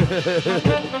fellow.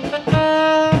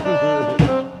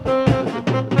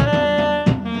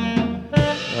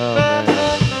 Oh,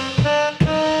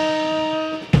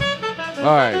 man.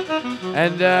 All right.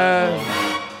 And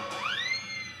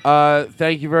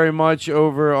thank you very much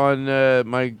over on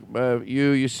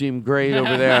you seem great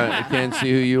over there. I can't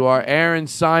see who you are. Aaron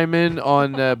Simon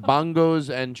on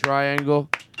bongos and triangle.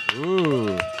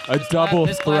 Ooh, a double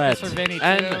threat. For Vinny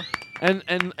too.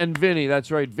 And Vinny,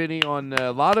 that's right. Vinny on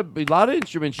a lot of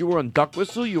instruments. You were on duck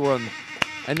whistle. You were on,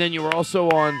 and then you were also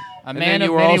on a man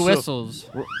of many whistles.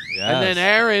 And then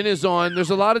Aaron is on. There's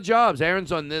a lot of jobs.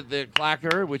 Aaron's on the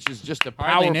clacker, which is just a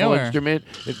powerful instrument.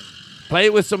 Play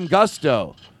it with some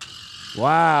gusto.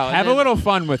 Wow. Have a little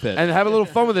fun with it. And have a little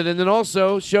fun with it. And then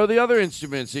also show the other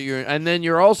instruments that you're. And then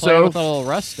you're also. Play with a little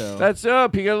resto. That's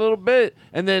up. You got a little bit.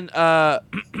 And then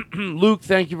Luke,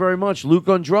 thank you very much. Luke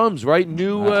on drums, right?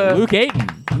 New. Luke Ayton.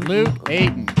 Luke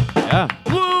Ayton. Yeah.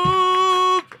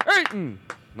 Luke Ayton.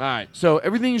 All right. So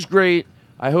everything's great.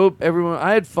 I hope everyone.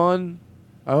 I had fun.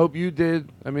 I hope you did.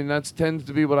 I mean, that tends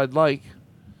to be what I'd like.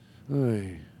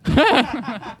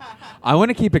 I want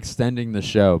to keep extending the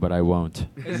show, but I won't.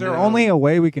 Is there only a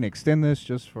way we can extend this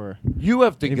just for... You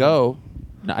have to go.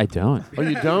 No, I don't. Oh,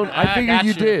 you don't? I figured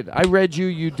you did. I read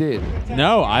you did.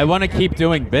 No, I want to keep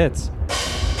doing bits.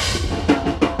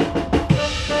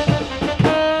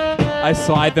 I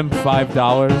slide them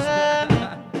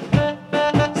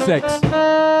 $5. 6.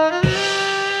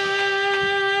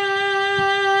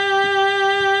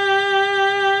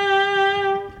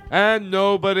 And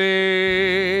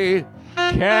nobody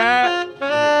can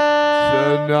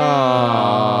tonight.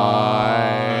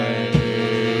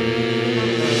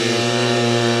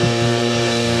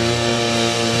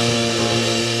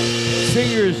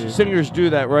 Singers do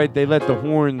that, right? They let the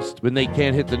horns, when they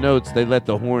can't hit the notes, they let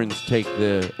the horns take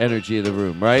the energy of the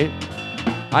room, right?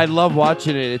 I love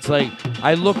watching it. It's like,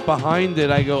 I look behind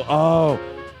it, I go, oh,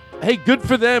 hey, good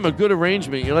for them, a good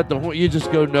arrangement. You let the horn, you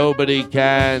just go, nobody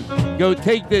can. Go,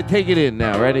 take it in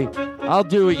now, ready? I'll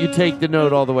do it, you take the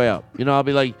note all the way up. You know, I'll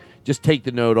be like, just take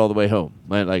the note all the way home.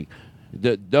 Like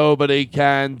nobody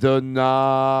can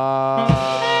deny.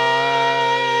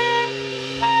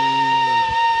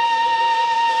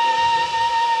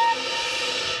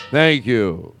 Thank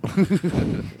you.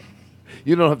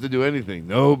 You don't have to do anything.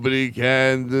 Nobody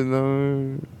can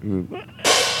deny.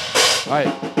 All right.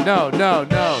 No.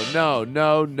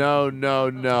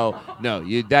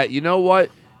 You know what?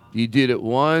 You did it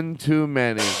one too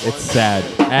many. It's sad.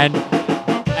 And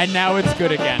now it's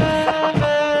good again.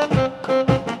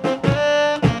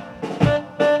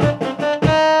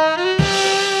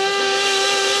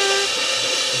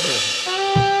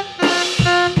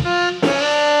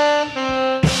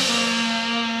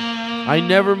 I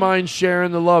never mind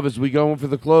sharing the love as we go in for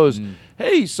the close.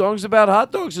 Hey, Songs About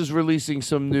Hot Dogs is releasing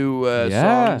some new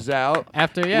songs out.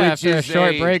 After a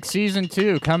short break, season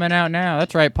 2 coming out now.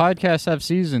 That's right. Podcasts have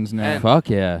seasons now.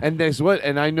 Fuck yeah. And there's what?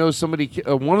 And I know somebody,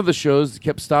 one of the shows that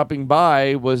kept stopping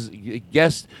by was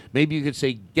guest, maybe you could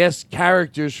say guest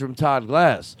characters from Todd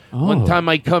Glass. One time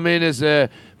I come in as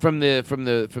from the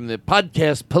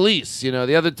podcast police. You know,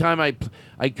 the other time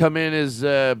I come in as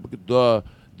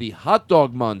the hot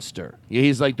dog monster. Yeah,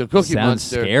 he's like the cookie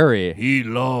monster. Sounds scary. He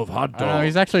love hot dogs. No,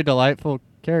 he's actually a delightful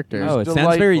character. Oh, it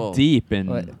sounds very deep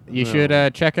and you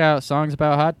should check out Songs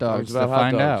About Hot Dogs to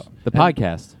find out. The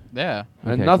podcast. Yeah.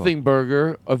 And Nothing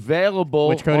Burger available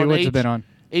which Cody Woods has been on.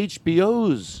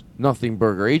 HBO's Nothing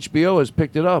Burger. HBO has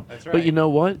picked it up. That's right. But you know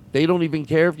what? They don't even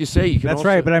care if you say you can. That's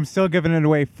right, but I'm still giving it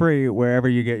away free wherever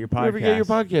you get your podcast. Wherever you get your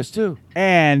podcast, too.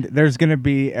 And there's going to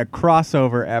be a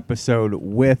crossover episode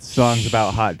with Songs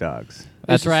About Hot Dogs.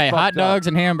 That's right. Hot dogs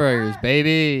and hamburgers,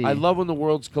 baby. I love when the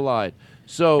worlds collide.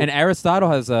 So, and Aristotle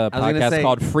has a podcast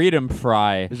called Freedom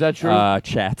Fry. Is that true?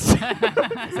 Chats.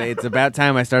 Say it's about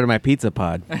time I started my pizza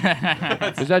pod.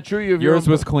 Is that true? Yours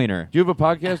was cleaner. Do you have a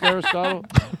podcast, Aristotle?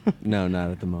 No,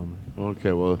 not at the moment.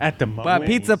 Okay, well. At the moment. But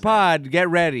pizza pod, get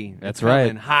ready. That's right.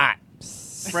 Coming hot.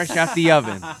 Fresh out the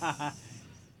oven.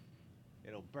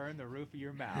 It'll burn the roof of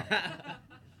your mouth.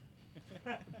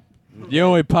 The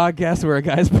only podcast where a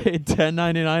guy's paid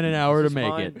 $10.99 an hour to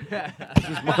make it.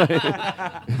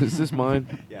 Is this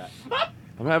mine? Yeah.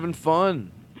 I'm having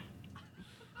fun.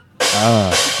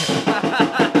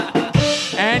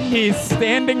 And he's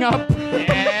standing up.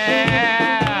 Yeah.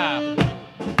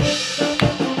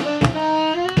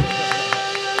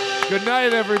 Good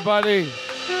night, everybody.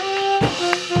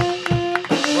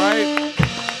 Right?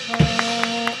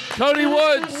 Cody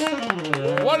Woods,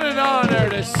 what an honor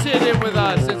to sit in with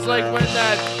us. It's like when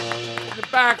the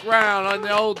background on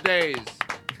the old days.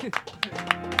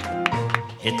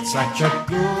 It's such a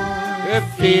good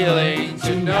feeling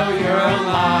to know you're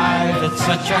alive. It's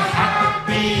such a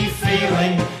happy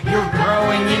feeling. You're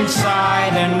growing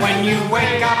inside, and when you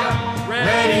wake up,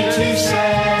 ready to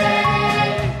say,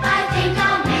 I think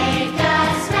I'll make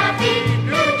a snappy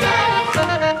new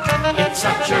day. It's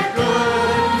such a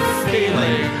good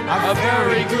feeling, a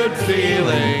very good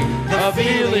feeling, a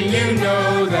feeling you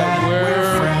know that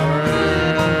we're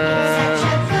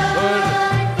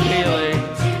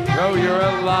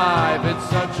alive. It's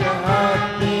such a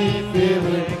happy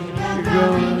feeling. You're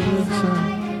going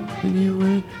inside and you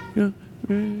wake up.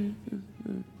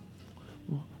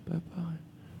 Bye-bye.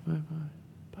 Bye-bye.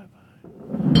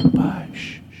 Bye-bye. Bye.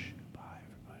 Shh. Bye,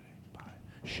 everybody. Bye.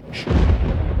 Shh.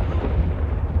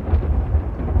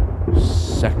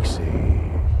 Sexy.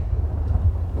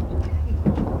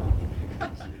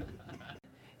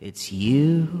 It's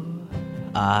you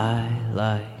I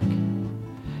like.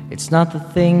 It's not the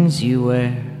things you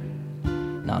wear,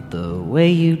 not the way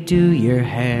you do your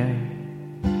hair,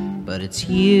 but it's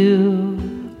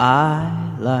you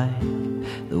I like.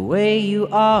 The way you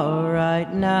are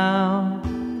right now,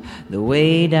 the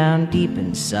way down deep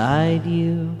inside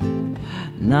you.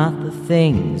 Not the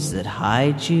things that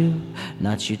hide you,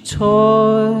 not your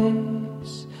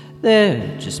toys,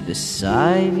 they're just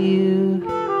beside you.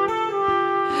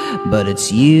 But it's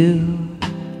you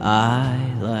I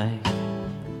like.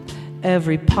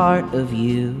 Every part of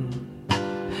you,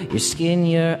 your skin,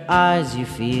 your eyes, your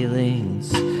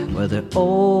feelings, whether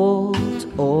old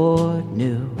or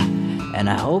new. And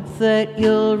I hope that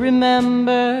you'll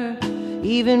remember,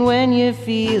 even when you're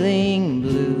feeling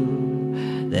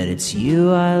blue, that it's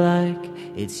you I like,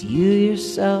 it's you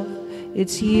yourself,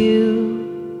 it's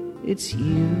you, it's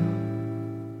you,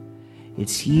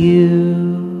 it's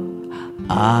you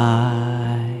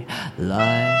I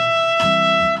like.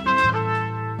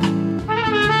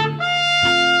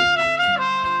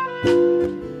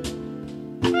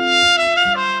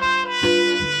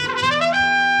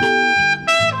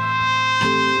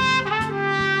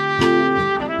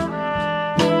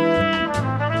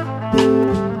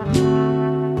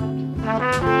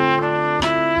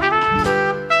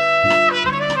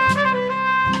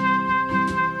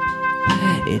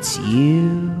 It's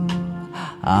you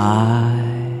I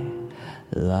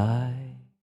like.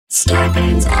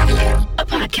 Starburns Audio, a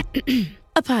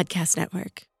podcast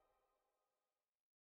network.